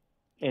produce?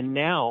 And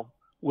now,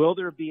 will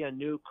there be a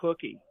new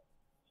cookie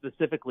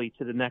specifically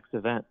to the next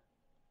event?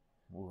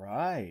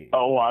 Right.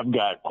 Oh, I've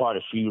got quite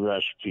a few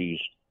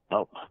recipes.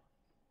 Oh,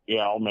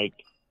 yeah, I'll make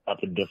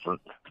up a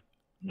different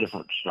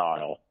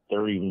style.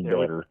 They're even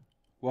better.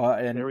 Well,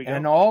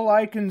 and all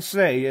I can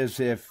say is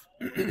if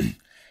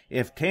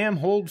Tam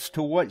holds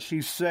to what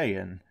she's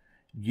saying,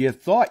 you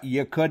thought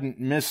you couldn't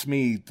miss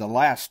me the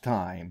last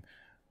time.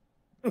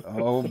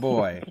 Oh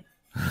boy.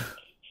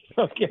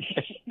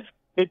 Okay.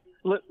 It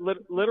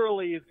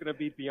literally is going to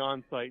be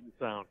beyond sight and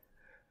sound.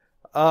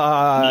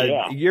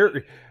 Yeah.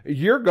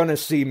 You're going to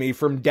see me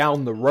from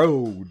down the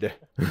road.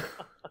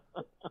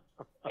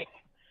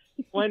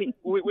 Plenty.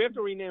 We have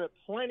to rename it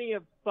Plenty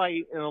of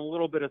Sight and a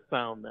little bit of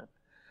sound then.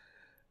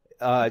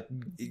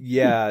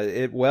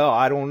 Yeah. Well,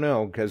 I don't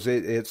know, because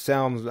it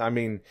sounds. I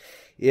mean,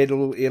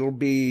 it'll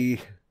be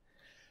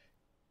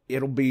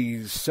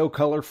so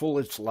colorful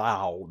it's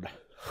loud.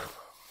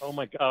 Oh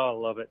my God, I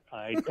love it.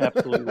 I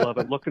absolutely love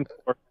it. Looking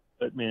forward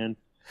to it, man.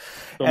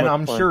 So and much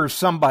I'm fun. sure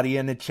somebody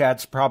in the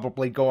chat's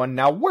probably going,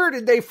 "Now, where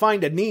did they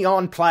find a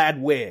neon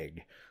plaid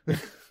wig?"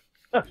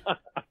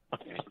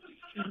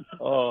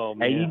 Oh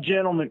man.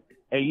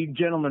 Hey, you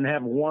gentlemen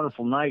have a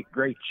wonderful night.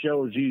 Great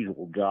show as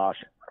usual, Josh.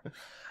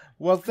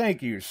 Well,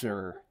 thank you,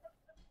 sir.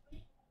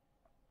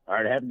 All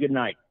right, have a good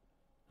night.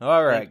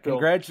 All right, Thanks, Bill.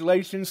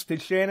 congratulations to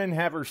Shannon.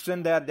 Have her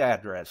send that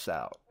address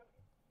out.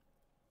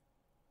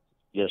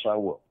 Yes, I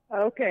will.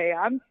 Okay,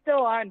 I'm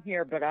still on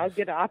here, but I'll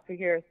get off of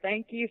here.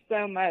 Thank you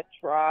so much,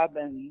 Rob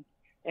and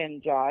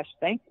Josh.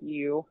 Thank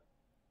you.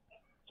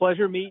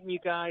 Pleasure meeting you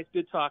guys.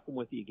 Good talking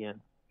with you again.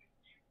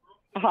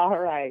 All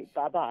right,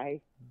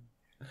 bye-bye.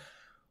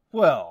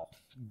 Well,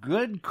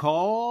 good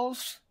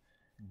calls,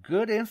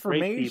 good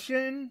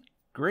information,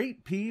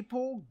 great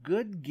people,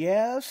 good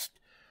guest,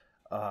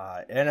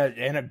 and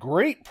a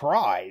great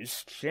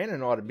prize.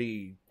 Shannon ought to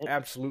be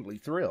absolutely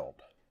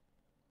thrilled.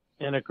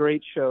 And a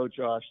great show,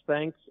 Josh.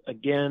 Thanks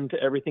again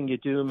to everything you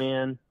do,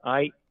 man.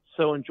 I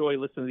so enjoy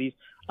listening to these.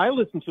 I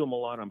listen to them a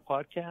lot on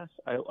podcasts.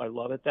 I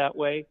love it that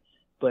way.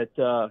 But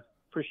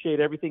appreciate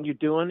everything you're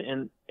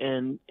doing.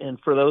 And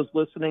for those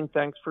listening,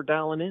 thanks for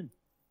dialing in.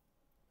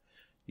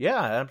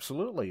 Yeah,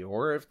 absolutely.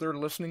 Or if they're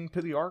listening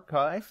to the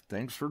archive,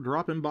 thanks for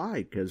dropping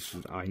by, because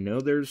I know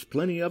there's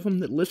plenty of them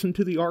that listen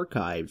to the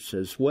archives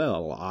as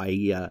well.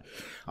 I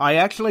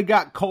actually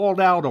got called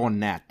out on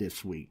that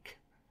this week,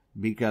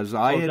 because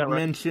I had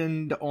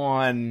mentioned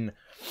on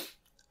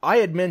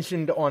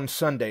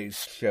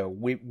Sunday's show,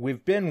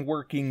 we've been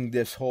working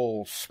this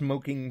whole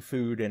smoking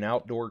food and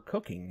outdoor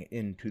cooking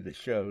into the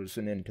shows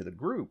and into the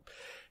group.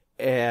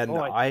 And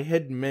I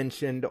had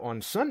mentioned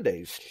on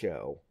Sunday's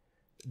show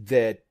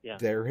that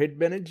there had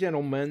been a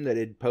gentleman that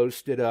had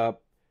posted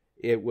up,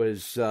 it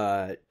was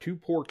 2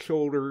 pork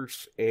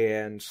shoulders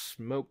and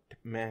smoked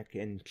mac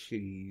and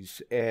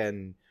cheese,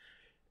 and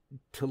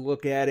to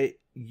look at it,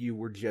 you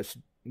were just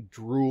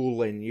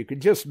drooling. You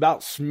could just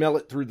about smell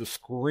it through the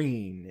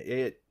screen.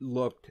 It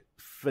looked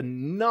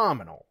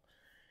phenomenal.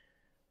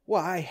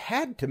 Well, I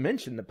had to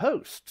mention the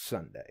post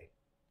Sunday.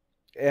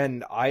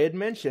 And I had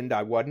mentioned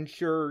I wasn't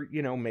sure,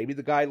 maybe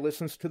the guy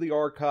listens to the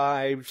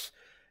archives.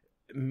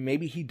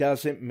 Maybe he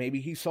doesn't. Maybe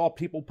he saw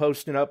people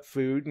posting up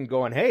food and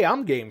going, hey,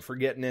 I'm game for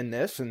getting in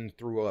this, and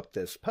threw up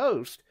this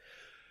post.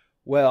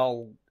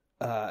 Well,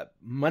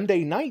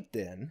 Monday night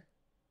then,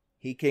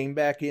 he came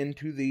back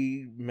into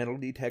the Metal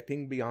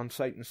Detecting Beyond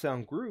Sight and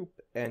Sound group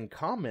and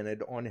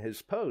commented on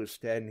his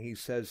post. And he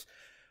says,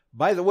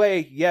 by the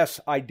way, yes,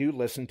 I do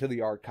listen to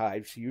the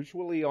archives,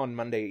 usually on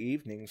Monday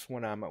evenings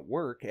when I'm at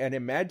work. And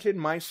imagine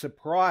my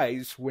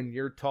surprise when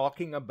you're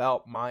talking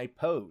about my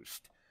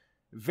post.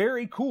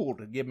 Very cool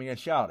to give me a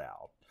shout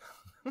out.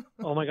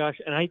 Oh my gosh.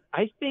 And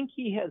I think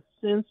he has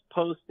since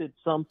posted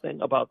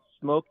something about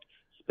smoked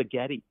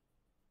spaghetti.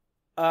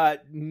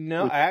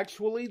 No,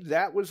 actually,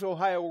 that was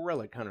Ohio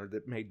Relic Hunter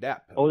that made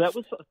that post. Oh, that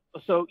was,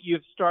 so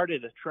you've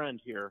started a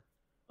trend here.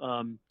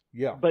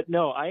 Yeah. But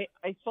no, I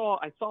saw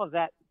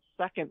that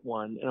second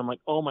one and I'm like,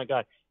 oh my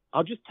God.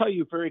 I'll just tell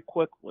you very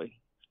quickly.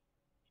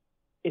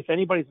 If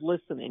anybody's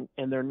listening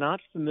and they're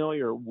not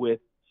familiar with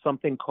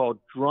something called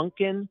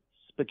drunken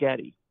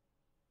spaghetti,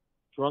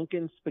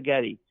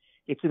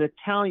 it's an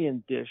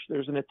Italian dish.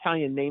 There's an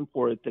Italian name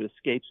for it that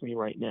escapes me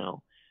right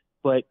now,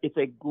 but it's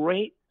a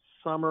great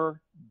summer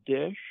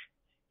dish.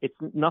 It's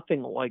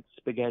nothing like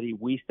spaghetti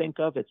we think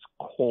of. It's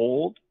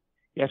cold.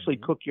 You actually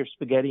cook your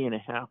spaghetti in a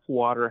half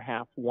water,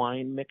 half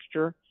wine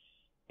mixture,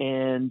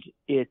 and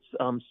it's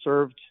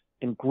served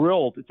and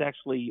grilled. It's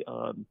actually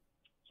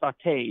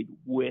sauteed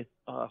with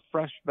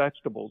fresh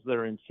vegetables that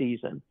are in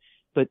season.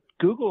 But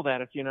Google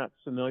that if you're not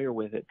familiar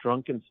with it,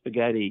 drunken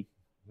spaghetti.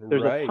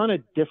 There's a ton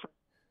of different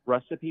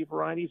recipe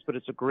varieties, but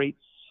it's a great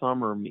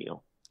summer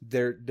meal.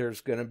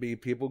 There's going to be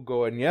people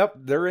going, yep,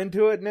 they're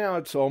into it now.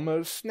 It's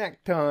almost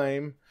snack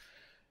time.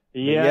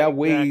 Yeah,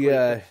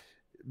 exactly.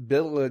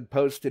 Bill had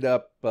posted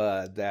up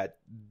that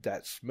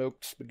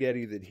smoked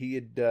spaghetti that he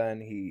had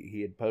done.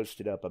 He had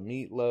posted up a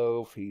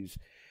meatloaf.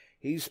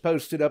 He's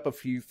posted up a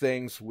few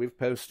things. We've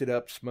posted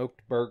up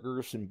smoked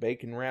burgers and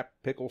bacon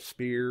wrapped pickle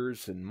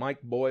spears, and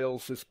Mike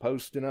Boyles is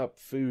posting up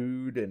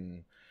food.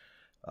 And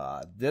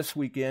this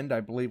weekend, I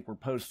believe we're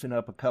posting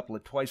up a couple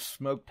of twice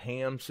smoked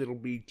hams that'll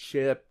be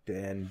chipped,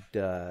 and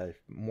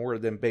more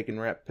of them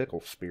bacon wrapped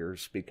pickle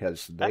spears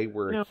because they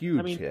were a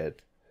huge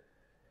hit.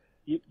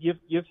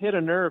 You've hit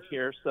a nerve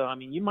here, so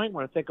you might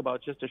want to think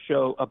about just a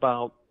show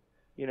about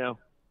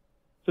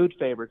food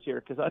favorites here,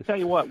 because I tell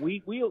you what,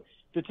 we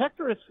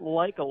detectorists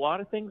like a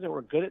lot of things and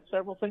we're good at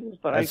several things,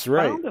 but I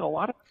found that a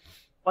lot of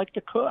people like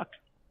to cook.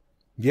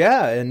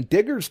 Yeah, and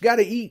diggers got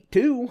to eat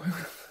too.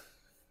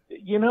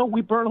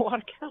 We burn a lot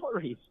of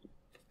calories.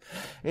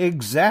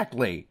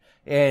 Exactly.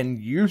 And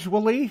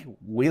usually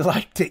we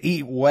like to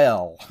eat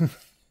well.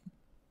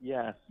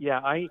 Yeah.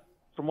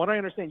 From what I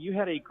understand, you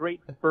had a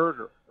great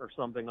burger or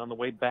something on the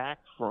way back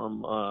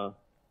from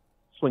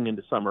Swing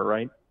into Summer,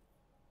 right?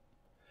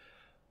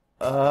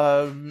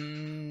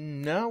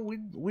 No,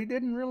 we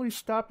didn't really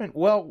stop in.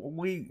 Well,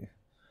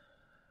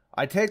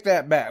 I take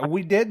that back.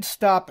 We did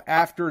stop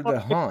after the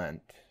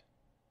hunt.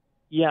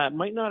 Yeah, it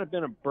might not have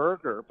been a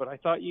burger, but I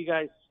thought you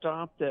guys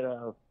stopped at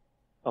a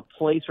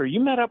place, or you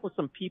met up with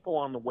some people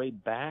on the way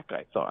back,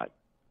 I thought.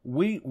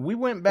 We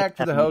went back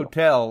to the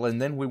hotel,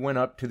 and then we went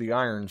up to the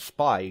Iron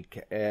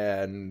Spike,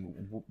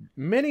 and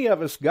many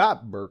of us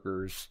got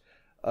burgers.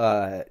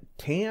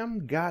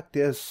 Tam got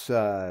this,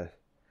 I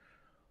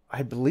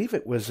believe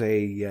it was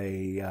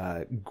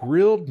a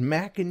grilled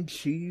mac and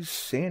cheese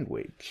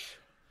sandwich.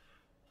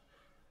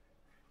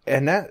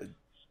 And that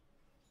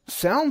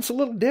sounds a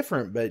little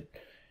different, but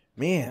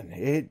man,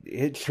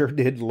 it sure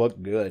did look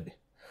good.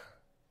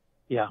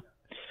 Yeah.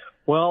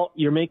 Well,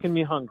 you're making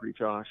me hungry,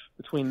 Josh.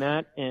 Between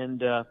that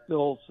and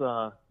Phil's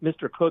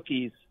Mr.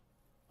 Cookie's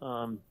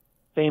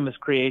famous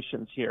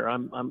creations here,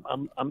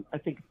 I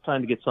think it's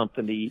time to get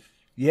something to eat.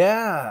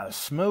 Yeah,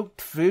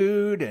 smoked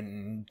food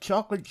and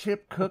chocolate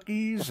chip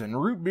cookies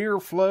and root beer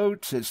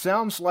floats. It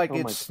sounds like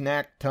it's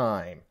snack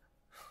time.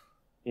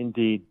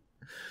 Indeed.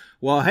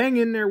 Well, hang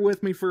in there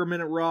with me for a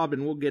minute, Rob,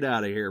 and we'll get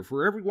out of here.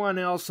 For everyone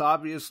else,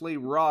 obviously,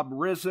 Rob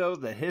Rizzo,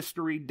 the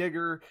History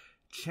Digger.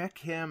 Check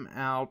him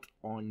out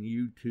on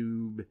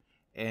YouTube,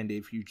 and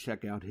if you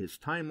check out his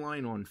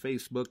timeline on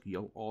Facebook,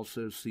 you'll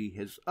also see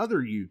his other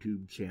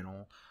YouTube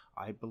channel,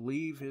 I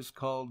believe is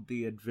called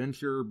The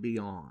Adventure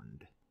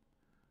Beyond.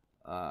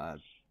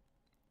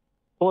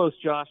 Close,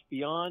 Josh,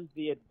 Beyond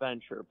the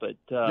Adventure, but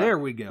there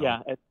we go.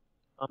 Yeah,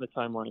 on the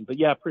timeline, but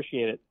yeah,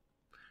 appreciate it.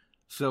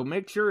 So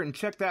make sure and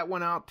check that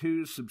one out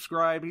too.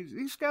 Subscribe.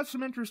 He's got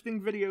some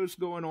interesting videos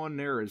going on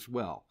there as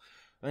well.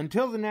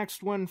 Until the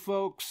next one,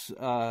 folks,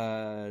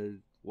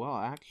 well,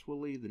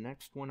 actually, the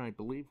next one, I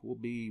believe, will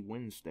be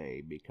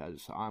Wednesday,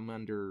 because I'm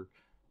under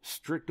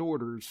strict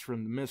orders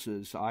from the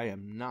missus. I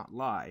am not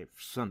live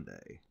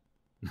Sunday.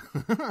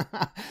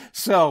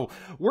 So,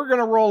 we're going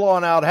to roll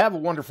on out. Have a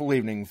wonderful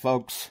evening,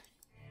 folks.